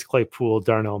the Chase Claypool,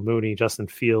 Darnell Mooney, Justin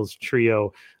Fields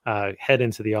trio head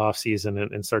into the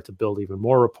offseason and start to build even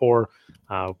more rapport.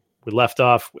 We left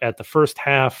off at the first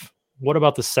half. What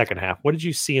about the second half? What did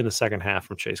you see in the second half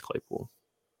from Chase Claypool?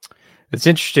 It's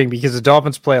interesting because the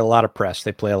Dolphins play a lot of press.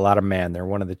 They play a lot of man. They're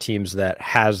one of the teams that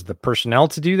has the personnel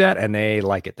to do that, and they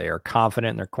like it. They are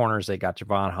confident in their corners. They got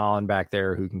Javon Holland back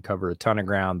there who can cover a ton of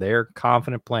ground. They're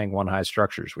confident playing one high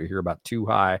structures. We hear about two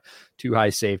high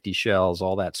safety shells,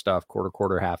 all that stuff,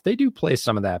 quarter, half. They do play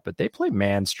some of that, but they play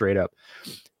man straight up.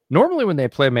 Normally when they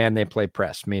play man, they play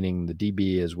press, meaning the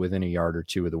DB is within a yard or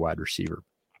two of the wide receiver.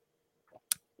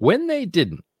 When they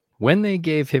didn't, when they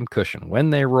gave him cushion,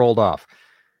 when they rolled off,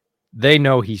 they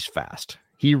know he's fast.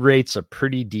 He rates a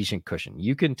pretty decent cushion.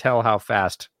 You can tell how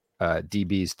fast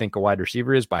DBs think a wide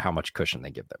receiver is by how much cushion they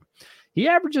give them. He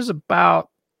averages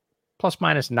about plus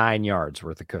minus 9 yards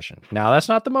worth of cushion. Now, that's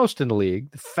not the most in the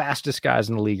league. The fastest guys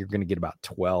in the league are going to get about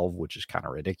 12, which is kind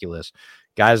of ridiculous.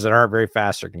 Guys that aren't very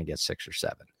fast are going to get 6 or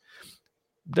 7.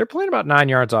 They're playing about 9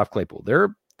 yards off Claypool.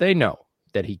 They know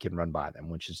that he can run by them,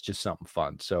 which is just something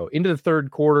fun. So into the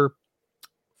third quarter,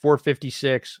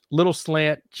 456, little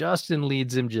slant. Justin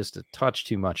leads him just a touch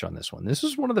too much on this one. This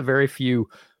is one of the very few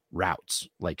routes,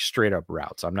 like straight up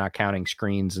routes. I'm not counting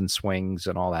screens and swings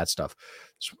and all that stuff.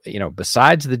 You know,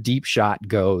 besides the deep shot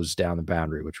goes down the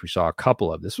boundary, which we saw a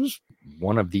couple of, this was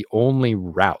one of the only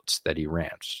routes that he ran.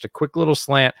 Just a quick little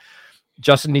slant.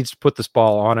 Justin needs to put this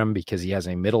ball on him because he has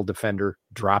a middle defender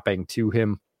dropping to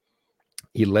him.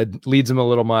 He leads him a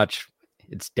little much.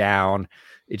 It's down.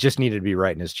 It just needed to be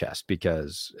right in his chest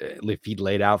because if he'd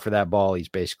laid out for that ball, he's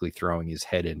basically throwing his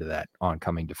head into that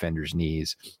oncoming defender's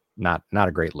knees. Not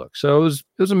a great look. So it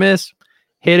was a miss.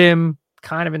 Hit him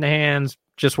kind of in the hands.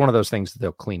 Just one of those things that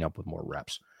they'll clean up with more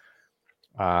reps.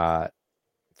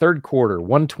 Third quarter,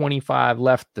 125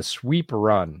 left. The sweep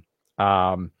run.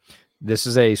 This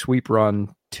is a sweep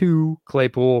run to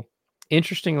Claypool.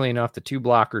 Interestingly enough, the two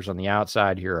blockers on the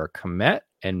outside here are Kmet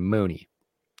and Mooney.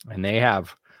 And they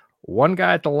have one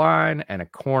guy at the line and a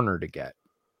corner to get.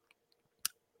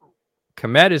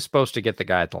 Kmet is supposed to get the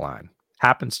guy at the line.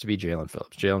 Happens to be Jaelan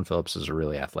Phillips. Jaelan Phillips is a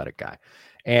really athletic guy.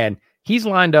 And he's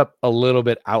lined up a little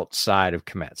bit outside of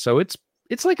Kmet. So it's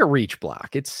like a reach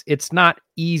block. It's not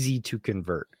easy to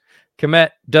convert.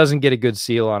 Kmet doesn't get a good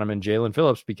seal on him, and Jaelan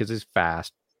Phillips, because he's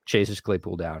fast, chases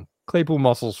Claypool down. Claypool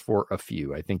muscles for a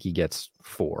few. I think he gets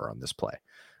 4 on this play.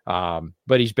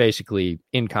 But he's basically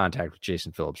in contact with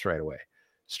Jason Phillips right away.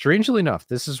 Strangely enough,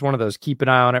 this is one of those keep an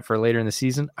eye on it for later in the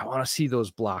season. I want to see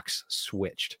those blocks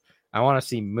switched. I want to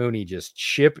see Mooney just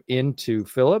chip into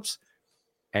Phillips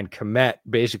and Kmet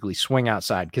basically swing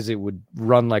outside, because it would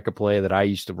run like a play that I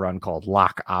used to run called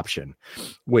lock option,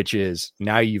 which is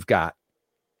now you've got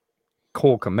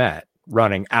Cole Kmet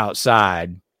running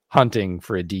outside hunting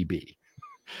for a DB.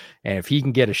 And if he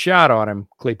can get a shot on him,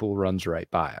 Claypool runs right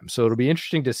by him. So it'll be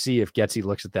interesting to see if Getsy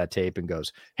looks at that tape and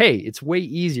goes, hey, it's way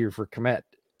easier for Kmet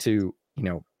to,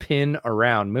 pin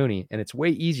around Mooney. And it's way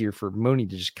easier for Mooney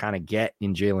to just kind of get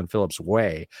in Jalen Phillips'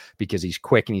 way because he's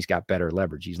quick and he's got better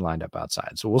leverage. He's lined up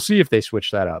outside. So we'll see if they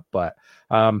switch that up. But,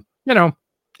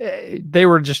 they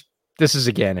were just, this is,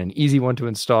 again, an easy one to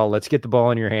install. Let's get the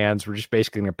ball in your hands. We're just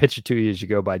basically going to pitch it to you as you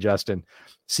go by Justin.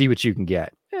 See what you can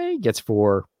get. He gets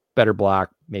 4, better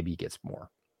block. Maybe he gets more.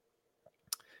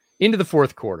 Into the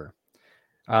fourth quarter.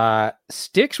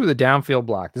 Sticks with a downfield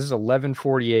block. This is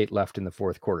 11:48 left in the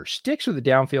fourth quarter. Sticks with a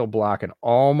downfield block and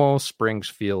almost springs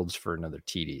Fields for another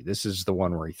TD. This is the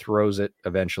one where he throws it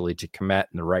eventually to Kmet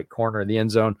in the right corner of the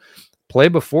end zone. Play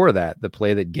before that, the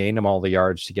play that gained him all the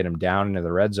yards to get him down into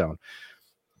the red zone.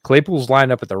 Claypool's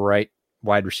lined up at the right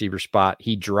wide receiver spot.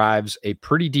 He drives a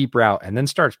pretty deep route and then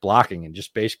starts blocking and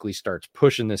just basically starts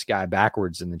pushing this guy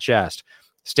backwards in the chest.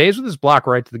 Stays with his block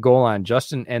right to the goal line.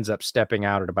 Justin ends up stepping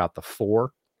out at about the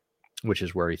 4, which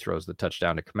is where he throws the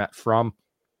touchdown to Kmet from.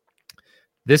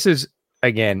 This is,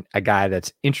 again, a guy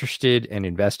that's interested and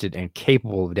invested and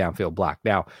capable of downfield block.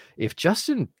 Now, if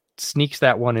Justin sneaks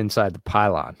that one inside the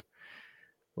pylon,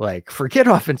 forget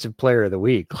offensive player of the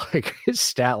week. His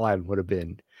stat line would have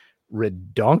been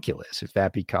redonkulous if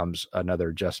that becomes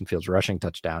another Justin Fields rushing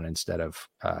touchdown instead of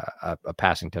a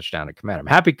passing touchdown to Kmet. I'm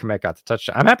happy Kmet got the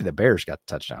touchdown. I'm happy the Bears got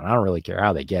the touchdown. I don't really care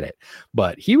how they get it,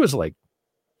 but he was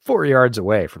 4 yards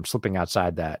away from slipping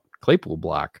outside that Claypool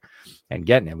block and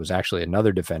getting it. Was actually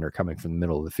another defender coming from the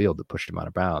middle of the field that pushed him out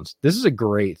of bounds. This is a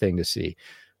great thing to see.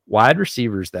 Wide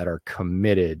receivers that are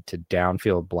committed to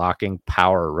downfield blocking,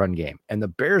 power, run game. And the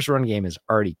Bears run game is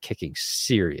already kicking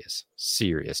serious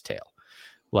tail.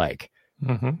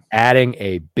 Adding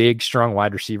a big, strong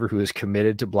wide receiver who is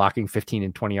committed to blocking 15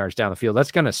 and 20 yards down the field,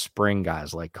 that's going to spring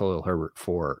guys like Khalil Herbert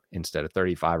for, instead of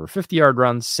 35 or 50-yard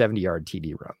runs, 70-yard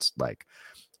TD runs.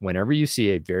 Whenever you see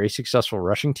a very successful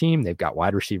rushing team, they've got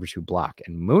wide receivers who block,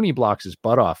 and Mooney blocks his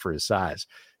butt off for his size.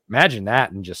 Imagine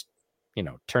that and just,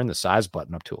 turn the size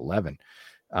button up to 11.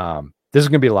 This is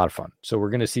going to be a lot of fun. So we're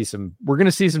going to see some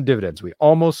dividends. We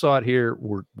almost saw it here.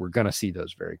 We're going to see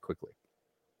those very quickly.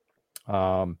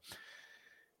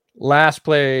 Last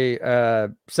play,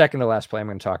 second to last play I'm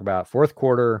going to talk about. Fourth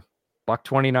quarter,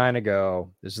 $1:29 to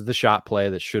go. This is the shot play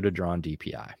that should have drawn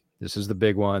DPI. This is the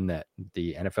big one that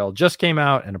the NFL just came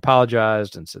out and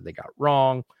apologized and said they got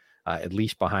wrong, at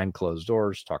least behind closed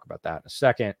doors. Talk about that in a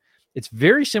second. It's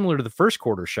very similar to the first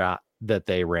quarter shot that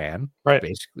they ran, right?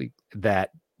 Basically,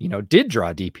 that did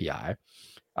draw DPI.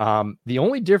 The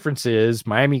only difference is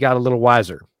Miami got a little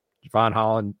wiser. Javon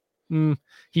Holland,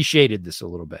 he shaded this a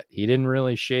little bit. He didn't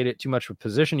really shade it too much with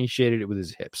position. He shaded it with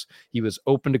his hips. He was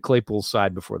open to Claypool's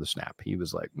side before the snap. He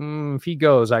was like, if he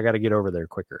goes, I got to get over there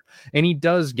quicker. And he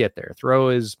does get there. Throw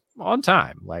is on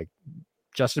time.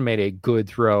 Justin made a good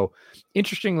throw.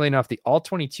 Interestingly enough, the all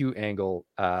 22 angle,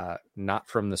 not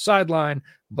from the sideline,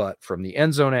 but from the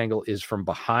end zone angle, is from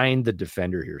behind the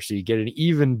defender here. So you get an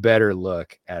even better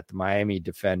look at the Miami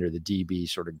defender, the DB,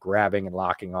 sort of grabbing and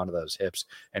locking onto those hips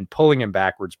and pulling him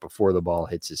backwards before the ball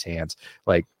hits his hands.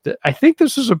 I think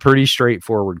this was a pretty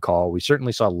straightforward call. We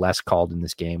certainly saw less called in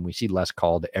this game. We see less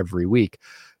called every week.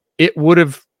 It would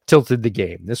have tilted the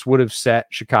game. This would have set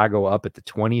Chicago up at the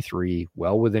 23,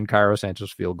 well within Cairo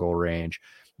Santos field goal range.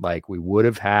 We would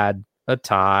have had a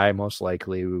tie, most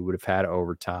likely. We would have had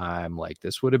overtime.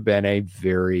 This would have been a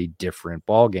very different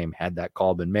ball game had that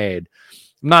call been made.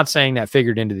 I'm not saying that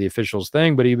figured into the official's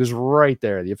thing, but he was right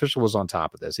there. The official was on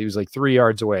top of this. He was 3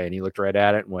 yards away, and he looked right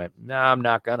at it and went, "No, I'm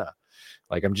not gonna.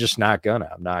 I'm just not gonna.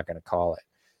 I'm not gonna call it."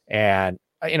 And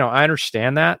I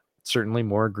understand that. Certainly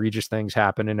more egregious things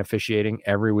happen in officiating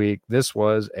every week. This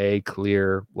was a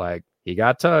clear, he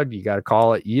got tugged. You got to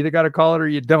call it. You either got to call it or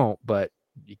you don't, but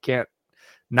you can't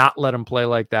not let him play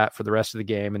like that for the rest of the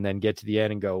game and then get to the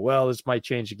end and go, well, this might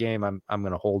change the game. I'm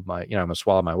going to hold my, I'm going to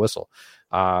swallow my whistle.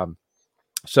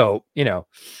 So,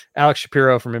 Alex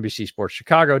Shapiro from NBC Sports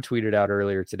Chicago tweeted out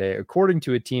earlier today, according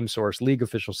to a team source, league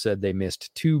officials said they missed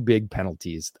 2 big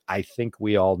penalties. I think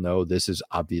we all know this is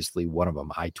obviously one of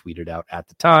them. I tweeted out at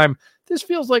the time, this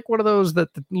feels like one of those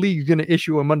that the league's going to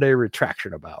issue a Monday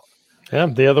retraction about. Yeah,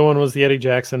 the other one was the Eddie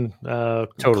Jackson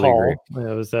Totally call. agree.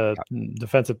 It was a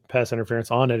defensive pass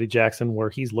interference on Eddie Jackson where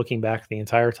he's looking back the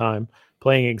entire time,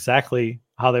 playing exactly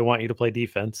how they want you to play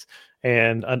defense,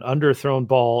 and an underthrown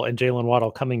ball and Jalen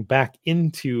Waddle coming back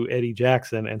into Eddie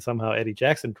Jackson, and somehow Eddie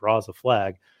Jackson draws a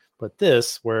flag. But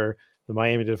this, where the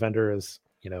Miami defender is,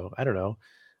 I don't know,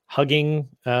 hugging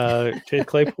Chase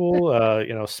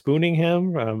Claypool, spooning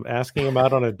him, asking him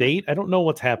out on a date. I don't know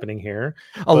what's happening here.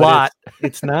 A lot.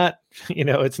 It's not,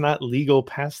 it's not legal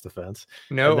pass defense.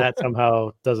 No, and that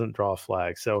somehow doesn't draw a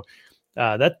flag. So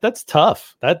that's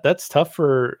tough. That's tough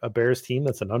for a Bears team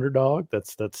that's an underdog.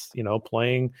 That's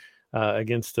playing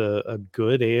against a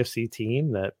good AFC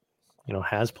team that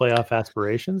has playoff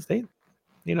aspirations. They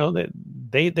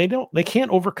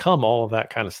can't overcome all of that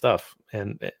kind of stuff,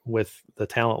 and with the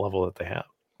talent level that they have.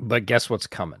 But guess what's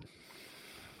coming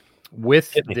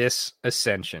with this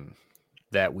ascension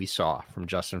that we saw from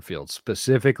Justin Fields,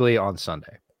 specifically on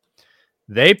Sunday.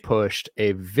 They pushed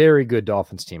a very good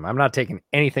Dolphins team. I'm not taking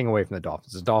anything away from the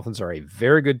Dolphins. The Dolphins are a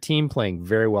very good team playing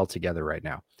very well together right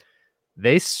now.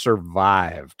 They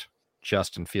survived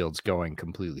Justin Fields going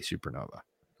completely supernova.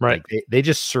 Right. Like they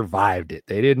just survived it.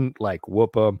 They didn't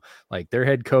whoop them. Like their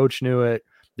head coach knew it.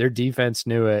 Their defense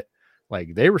knew it.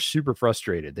 Like they were super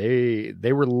frustrated.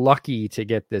 They were lucky to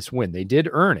get this win. They did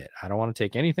earn it. I don't want to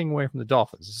take anything away from the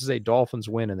Dolphins. This is a Dolphins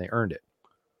win and they earned it.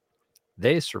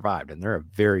 They survived and they're a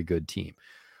very good team.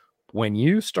 When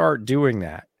you start doing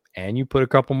that and you put a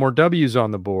couple more W's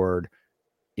on the board,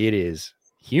 it is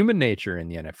human nature in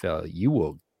the NFL. You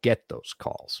will get those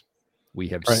calls. We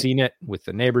have seen it with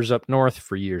the neighbors up north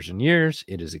for years and years.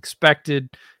 It is expected.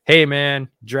 Hey, man,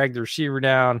 drag the receiver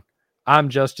down. I'm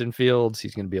Justin Fields.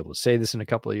 He's going to be able to say this in a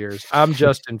couple of years. I'm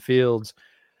Justin Fields.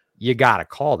 You got to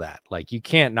call that. Like, you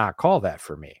can't not call that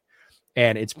for me.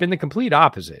 And it's been the complete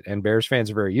opposite. And Bears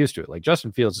fans are very used to it. Like,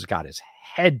 Justin Fields has got his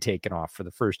head taken off for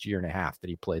the first year and a half that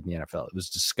he played in the NFL. It was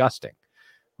disgusting.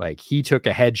 Like, he took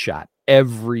a headshot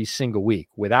every single week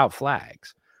without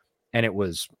flags. And it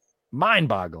was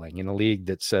mind-boggling in a league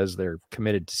that says they're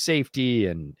committed to safety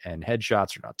and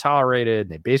headshots are not tolerated.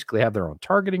 They basically have their own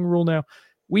targeting rule now.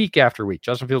 Week after week,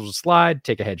 Justin Fields would slide,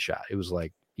 take a headshot. It was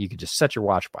like you could just set your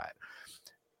watch by it.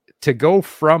 To go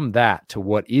from that to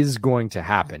what is going to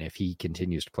happen if he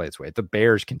continues to play this way, if the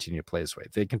Bears continue to play this way,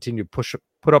 if they continue to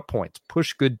put up points,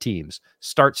 push good teams,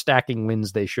 start stacking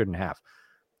wins they shouldn't have,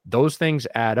 those things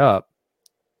add up.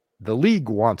 The league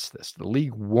wants this. The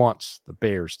league wants the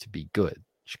Bears to be good.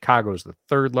 Chicago is the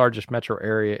third largest metro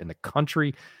area in the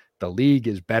country. The league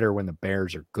is better when the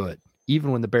Bears are good.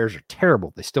 Even when the Bears are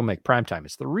terrible, they still make primetime.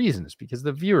 It's the reason. It's because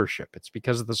of the viewership. It's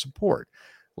because of the support.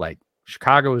 Like,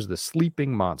 Chicago is the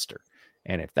sleeping monster.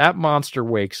 And if that monster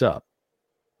wakes up,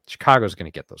 Chicago's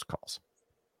going to get those calls.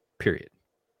 Period.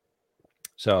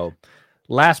 So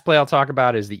last play I'll talk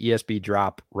about is the ESB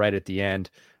drop right at the end.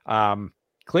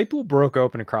 Claypool broke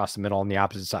open across the middle on the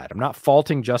opposite side. I'm not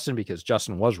faulting Justin because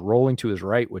Justin was rolling to his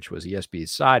right, which was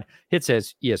ESB's side. Hit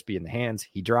says ESB in the hands.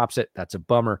 He drops it. That's a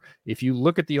bummer. If you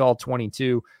look at the all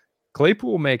 22,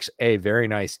 Claypool makes a very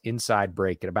nice inside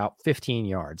break at about 15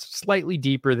 yards, slightly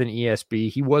deeper than ESB.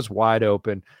 He was wide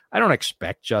open. I don't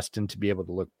expect Justin to be able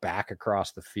to look back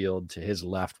across the field to his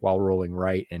left while rolling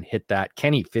right and hit that.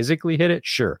 Can he physically hit it?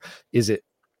 Sure. Is it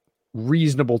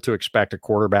reasonable to expect a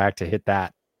quarterback to hit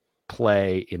that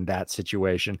play in that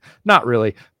situation? Not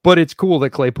really, but it's cool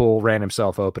that Claypool ran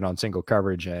himself open on single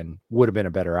coverage and would have been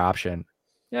a better option.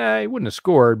 Yeah, he wouldn't have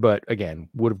scored, but again,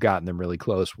 would have gotten them really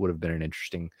close. Would have been an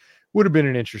interesting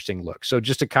look. So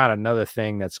just a kind of another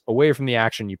thing that's away from the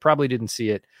action. You probably didn't see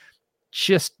it.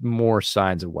 Just more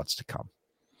signs of what's to come.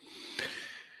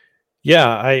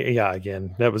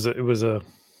 Again, it was a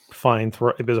fine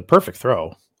throw. It was a perfect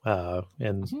throw,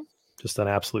 and just an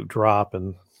absolute drop.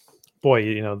 And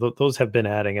boy, those have been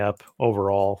adding up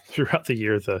overall throughout the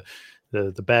year.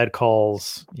 The bad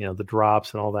calls, the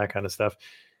drops and all that kind of stuff.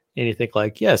 And you think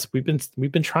like, yes, we've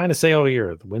been trying to say all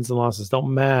year, the wins and losses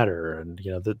don't matter. And,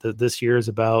 this year is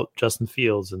about Justin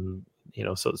Fields. And,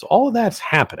 so all of that's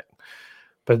happening.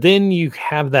 But then you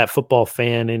have that football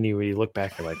fan in you where you look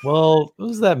back and you're like, well, what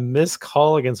was that missed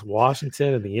call against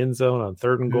Washington in the end zone on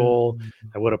 3rd and goal?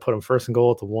 I would have put him 1st and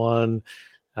goal at the 1.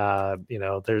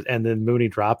 And then Mooney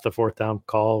dropped the 4th down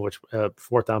call, which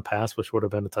 4th down pass, which would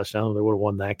have been a touchdown. They would have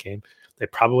won that game. They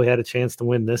probably had a chance to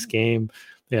win this game.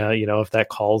 If that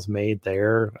call's made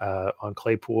there on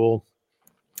Claypool,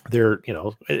 they're,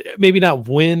 maybe not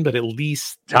win, but at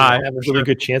least have a really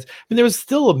good chance. I mean, there was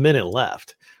still a minute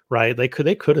left, right? They could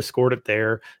have scored it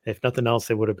there. If nothing else,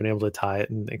 they would have been able to tie it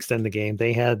and extend the game.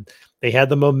 They had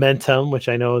the momentum, which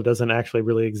I know doesn't actually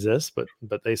really exist,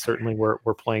 but they certainly were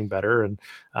playing better, and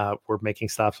we're making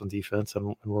stops on defense,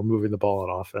 and we're moving the ball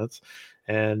on offense.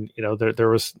 And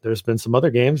there's been some other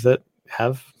games that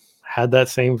have had that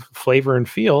same flavor and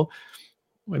feel.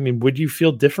 I mean, would you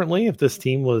feel differently if this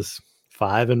team was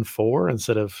 5-4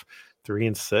 instead of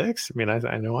 3-6? I mean,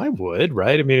 I know I would,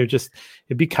 right? I mean,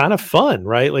 it'd be kind of fun,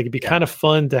 right? Like, it'd be kind of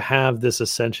fun to have this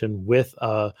ascension with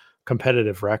a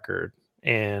competitive record.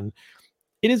 And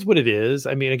it is what it is.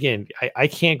 I mean, again, I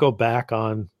can't go back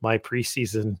on my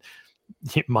preseason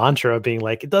mantra being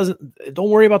like, don't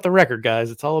worry about the record,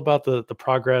 guys. It's all about the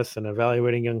progress and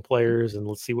evaluating young players, and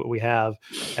let's see what we have.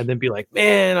 And then be like,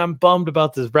 man, I'm bummed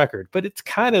about this record. But it's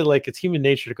kind of like, it's human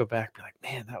nature to go back and be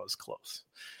like, man, that was close.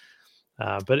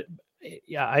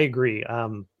 Yeah, I agree.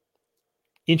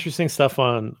 Interesting stuff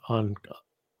on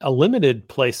a limited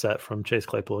play set from Chase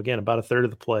Claypool. Again, about a third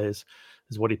of the plays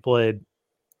is what he played,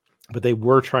 but they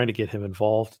were trying to get him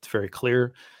involved. It's very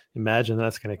clear. Imagine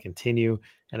that's going to continue.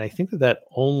 And I think that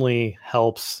only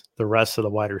helps the rest of the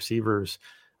wide receivers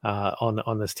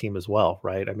on this team as well,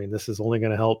 right? I mean, this is only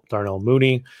going to help Darnell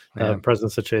Mooney,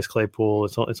 presence of Chase Claypool.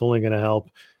 It's only going to help,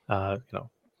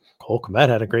 Cole Kmet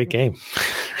had a great game,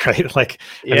 right? Like,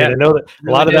 I mean, I know that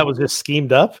a lot of that was just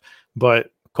schemed up,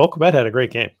 but Cole Kmet had a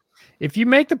great game. If you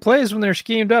make the plays when they're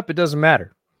schemed up, it doesn't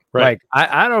matter. Right. Like,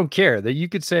 I don't care that you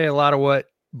could say a lot of what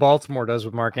Baltimore does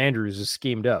with Mark Andrews is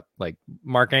schemed up. Like,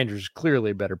 Mark Andrews is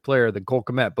clearly a better player than Cole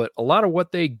Kmet, but a lot of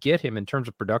what they get him in terms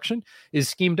of production is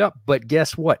schemed up. But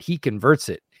guess what? He converts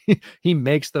it. He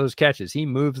makes those catches. He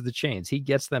moves the chains. He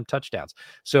gets them touchdowns.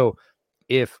 So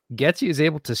if Getsy is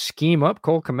able to scheme up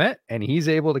Cole Kmet and he's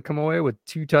able to come away with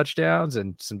 2 touchdowns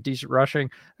and some decent rushing,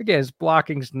 again, his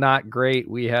blocking's not great.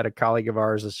 We had a colleague of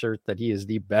ours assert that he is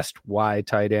the best wide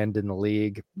tight end in the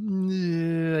league.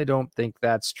 I don't think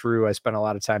that's true. I spent a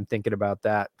lot of time thinking about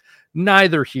that.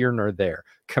 Neither here nor there.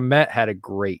 Kmet had a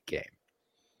great game.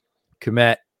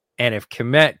 And if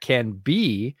Kmet can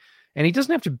be, and he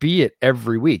doesn't have to be it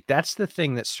every week. That's the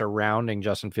thing that surrounding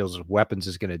Justin Fields' weapons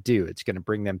is going to do. It's going to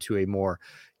bring them to a more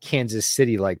Kansas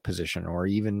City-like position, or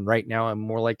even right now a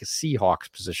more like a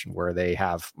Seahawks position where they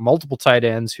have multiple tight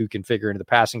ends who can figure into the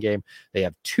passing game. They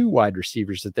have 2 wide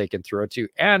receivers that they can throw to.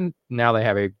 And now they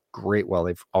have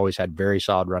they've always had very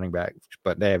solid running back,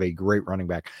 but they have a great running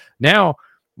back. Now,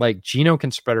 like, Geno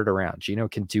can spread it around. Geno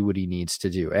can do what he needs to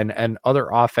do. And other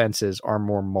offenses are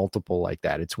more multiple like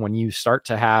that. It's when you start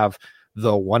to have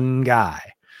the one guy,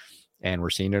 and we're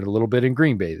seeing it a little bit in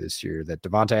Green Bay this year, that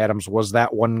Devontae Adams was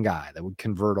that one guy that would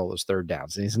convert all those third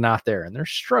downs, and he's not there. And they're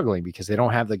struggling because they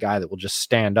don't have the guy that will just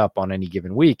stand up on any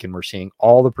given week. And we're seeing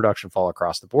all the production fall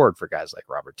across the board for guys like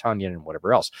Robert Tonyan and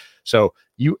whatever else. So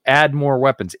you add more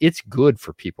weapons. It's good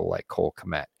for people like Cole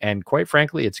Kmet. And quite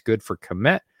frankly, it's good for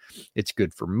Kmet. It's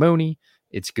good for Mooney.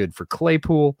 It's good for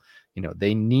Claypool.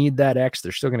 They need that X.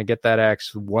 They're still going to get that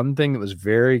X. One thing that was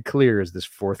very clear as this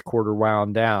fourth quarter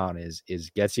wound down is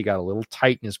Getsy got a little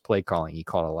tight in his play calling. He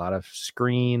called a lot of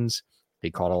screens.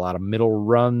 He called a lot of middle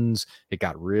runs. It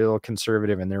got real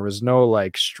conservative, and there was no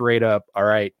like straight up, all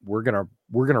right, we're gonna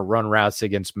run routes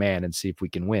against man and see if we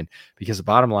can win. Because the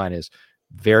bottom line is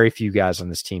very few guys on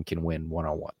this team can win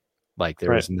one-on-one. Like,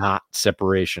 there was not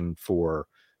separation for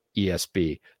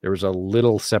ESB. There was a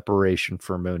little separation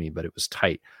for Mooney, but it was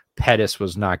tight. Pettis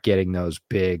was not getting those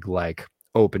big, like,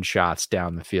 open shots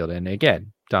down the field. And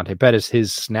again, Dante Pettis,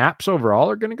 his snaps overall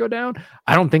are going to go down.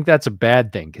 I don't think that's a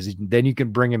bad thing, because then you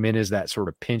can bring him in as that sort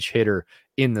of pinch hitter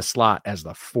in the slot as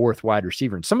the 4th wide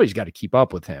receiver, and somebody's got to keep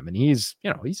up with him. And he's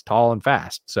tall and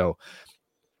fast. So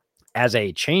as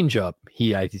a changeup,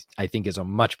 I think is a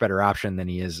much better option than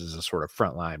he is as a sort of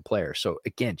frontline player. So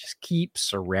again, just keep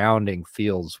surrounding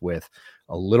Fields with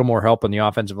a little more help on the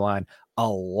offensive line, a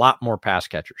lot more pass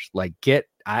catchers. Like,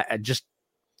 I just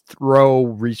throw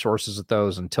resources at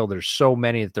those until there's so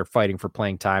many that they're fighting for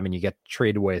playing time, and you get to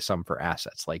trade away some for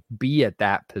assets. Like, be at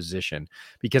that position,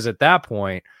 because at that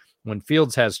point, when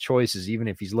Fields has choices, even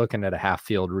if he's looking at a half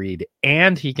field read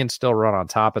and he can still run on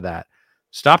top of that,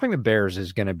 stopping the Bears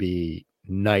is going to be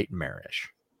nightmarish.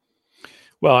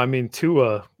 Well, I mean,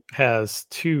 Tua has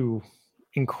 2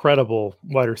 incredible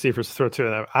wide receivers to throw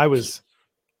to.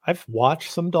 I've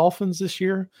watched some Dolphins this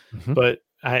year, but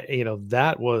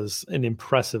that was an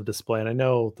impressive display. And I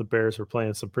know the Bears were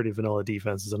playing some pretty vanilla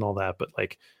defenses and all that, but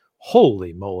like,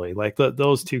 holy moly, like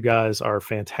those 2 guys are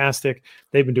fantastic.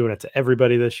 They've been doing it to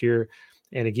everybody this year.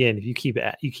 And again, if you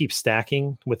keep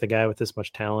stacking with a guy with this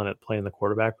much talent at playing the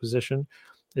quarterback position,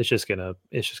 it's just gonna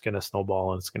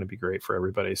snowball, and it's gonna be great for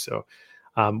everybody. So,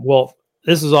 well,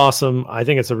 This is awesome. I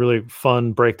think it's a really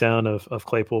fun breakdown of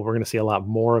Claypool. We're going to see a lot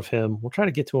more of him. We'll try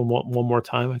to get to him one more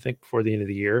time, I think, before the end of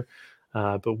the year.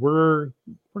 But we're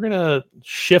going to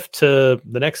shift to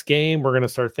the next game. We're going to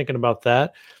start thinking about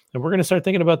that. And we're going to start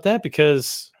thinking about that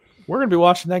because we're going to be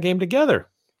watching that game together.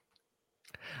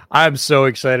 I'm so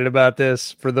excited about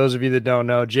this. For those of you that don't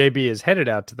know, JB is headed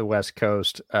out to the West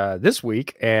Coast this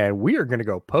week, and we are going to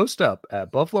go post up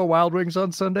at Buffalo Wild Wings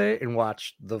on Sunday and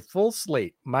watch the full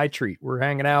slate. My treat. We're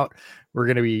hanging out. We're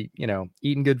going to be,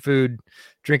 eating good food,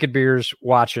 drinking beers,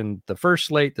 watching the first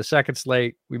slate, the second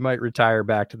slate. We might retire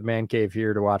back to the man cave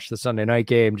here to watch the Sunday night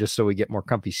game just so we get more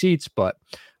comfy seats, but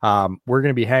we're going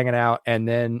to be hanging out, and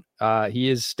then he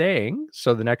is staying.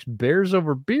 So the next Bears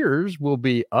Over Beers will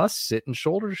be us sitting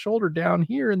shoulder to shoulder down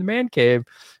here in the man cave,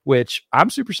 which I'm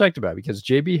super psyched about because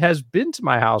JB has been to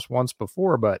my house once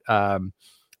before, but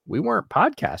we weren't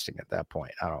podcasting at that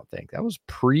point. I don't think that was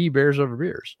pre Bears Over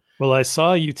Beers. Well, I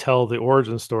saw you tell the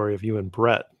origin story of you and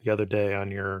Brett the other day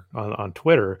on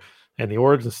Twitter. And the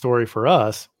origin story for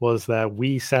us was that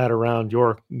we sat around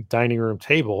your dining room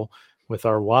table with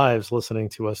our wives listening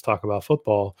to us talk about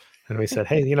football. And we said,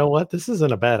 hey, you know what? This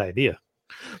isn't a bad idea.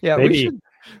 Yeah, maybe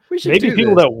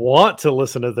people that want to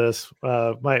listen to this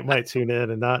might tune in,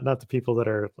 and not the people that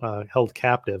are held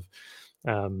captive.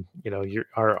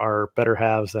 Our better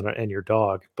halves and your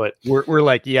dog. But we're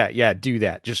like, yeah, do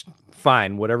that. Just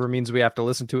fine. Whatever means we have to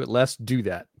listen to it less, do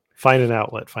that. Find an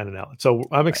outlet. So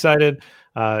I'm excited.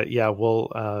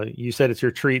 You said it's your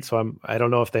treat. So I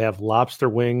don't know if they have lobster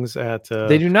wings at.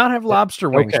 They do not have lobster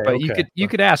wings, but you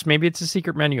could ask. Maybe it's a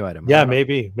secret menu item. Yeah,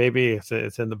 maybe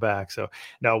it's in the back. So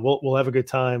no, we'll have a good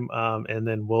time. And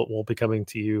then we'll be coming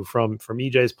to you from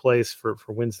EJ's place for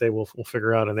Wednesday. We'll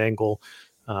figure out an angle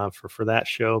for that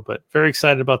show. But very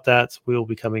excited about that. So we will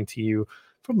be coming to you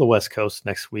from the West Coast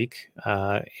next week.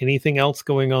 Anything else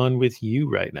going on with you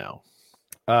right now?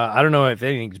 I don't know if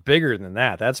anything's bigger than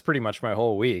that. That's pretty much my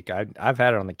whole week. I've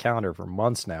had it on the calendar for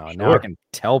months now. And now I can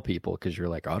tell people because you're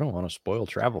like, I don't want to spoil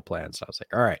travel plans. So I was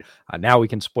like, all right, now we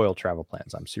can spoil travel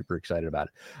plans. I'm super excited about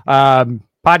it.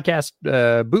 Podcast,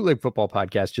 Bootleg Football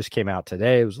Podcast just came out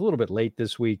today. It was a little bit late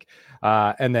this week.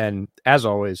 And then as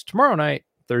always, tomorrow night,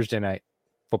 Thursday night,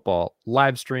 football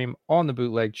live stream on the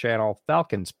Bootleg channel.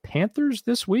 Falcons Panthers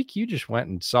this week. You just went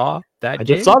and saw that game.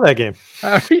 Just saw that game.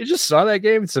 You just saw that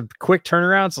game. It's a quick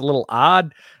turnaround. It's a little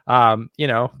odd.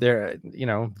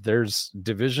 There's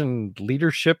division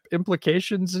leadership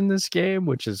implications in this game,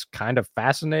 which is kind of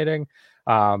fascinating.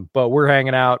 But we're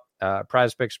hanging out.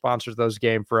 Prize Pick sponsors those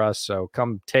game for us. So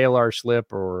come tail our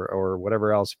slip or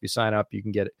whatever else. If you sign up, you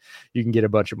can get it. You can get a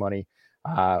bunch of money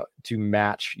to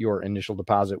match your initial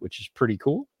deposit, which is pretty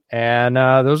cool. And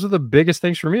those are the biggest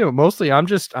things for me. But mostly I'm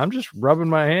just rubbing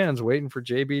my hands waiting for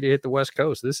JB to hit the West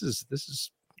Coast. This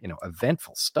is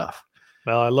eventful stuff.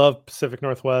 Well, I love Pacific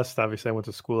Northwest. Obviously, I went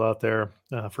to school out there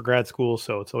for grad school,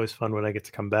 so it's always fun when I get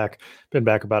to come back. Been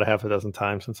back about a half a dozen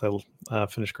times since I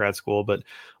finished grad school, but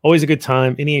always a good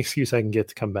time. Any excuse I can get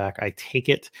to come back, I take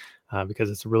it. Because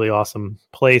it's a really awesome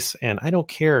place, and I don't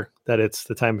care that it's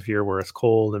the time of year where it's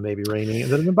cold and maybe raining. It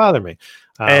doesn't bother me.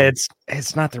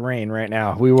 It's not the rain right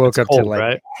now. We woke up cold, to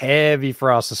right? Heavy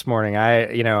frost this morning.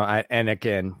 And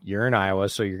again, you're in Iowa,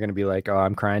 so you're going to be like, oh,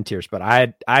 I'm crying tears. But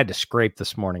I had to scrape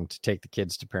this morning to take the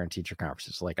kids to parent teacher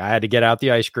conferences. Like I had to get out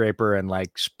the ice scraper and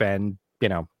spend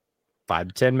 5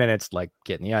 to 10 minutes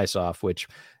getting the ice off, which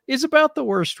is about the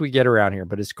worst we get around here.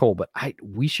 But it's cold. But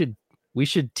we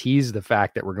should tease the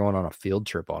fact that we're going on a field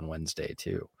trip on Wednesday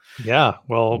too. Yeah.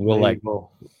 Well,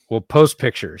 we'll post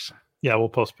pictures. Yeah, we'll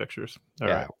post pictures. All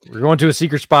right. We're going to a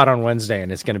secret spot on Wednesday, and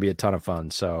it's going to be a ton of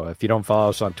fun. So if you don't follow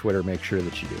us on Twitter, make sure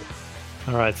that you do.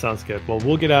 All right. Sounds good. Well,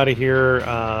 we'll get out of here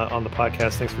on the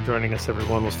podcast. Thanks for joining us,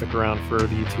 everyone. We'll stick around for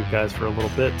the YouTube guys for a little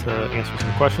bit to answer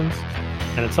some questions.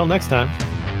 And until next time,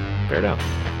 bear down.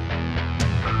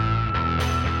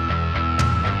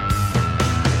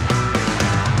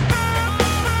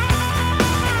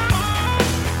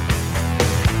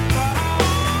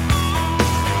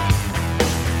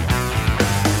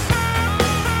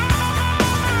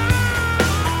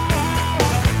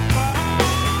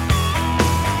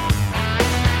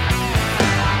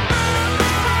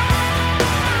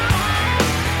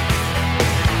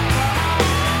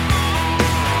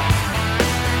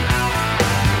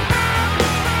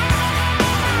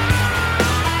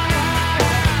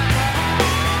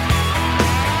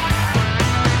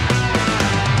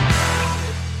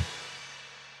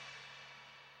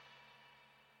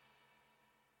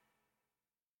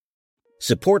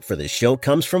 Support for this show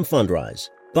comes from Fundrise.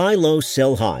 Buy low,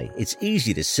 sell high. It's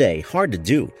easy to say, hard to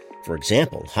do. For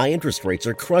example, high interest rates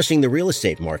are crushing the real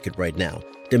estate market right now.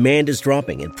 Demand is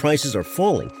dropping and prices are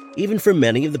falling, even for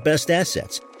many of the best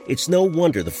assets. It's no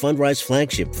wonder the Fundrise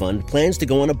Flagship Fund plans to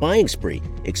go on a buying spree,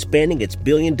 expanding its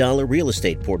billion-dollar real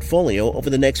estate portfolio over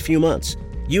the next few months.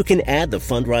 You can add the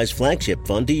Fundrise Flagship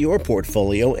Fund to your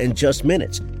portfolio in just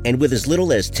minutes, and with as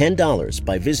little as $10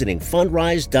 by visiting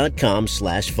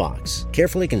fundrise.com/Fox.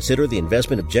 Carefully consider the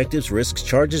investment objectives, risks,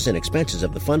 charges, and expenses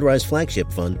of the Fundrise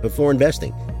Flagship Fund before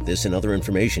investing. This and other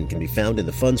information can be found in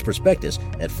the fund's prospectus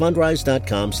at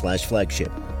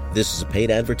fundrise.com/flagship. This is a paid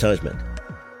advertisement.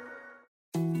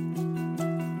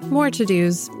 More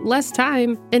to-dos, less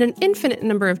time, and an infinite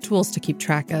number of tools to keep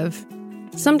track of.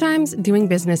 Sometimes doing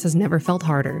business has never felt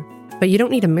harder, but you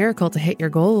don't need a miracle to hit your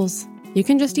goals. You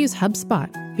can just use HubSpot,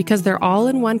 because their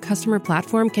all-in-one customer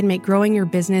platform can make growing your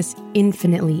business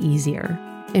infinitely easier.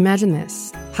 Imagine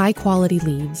this: high-quality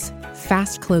leads,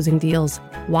 fast closing deals,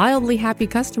 wildly happy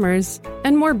customers,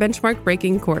 and more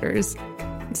benchmark-breaking quarters.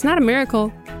 It's not a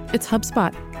miracle, it's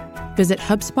HubSpot. Visit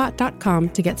HubSpot.com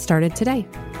to get started today.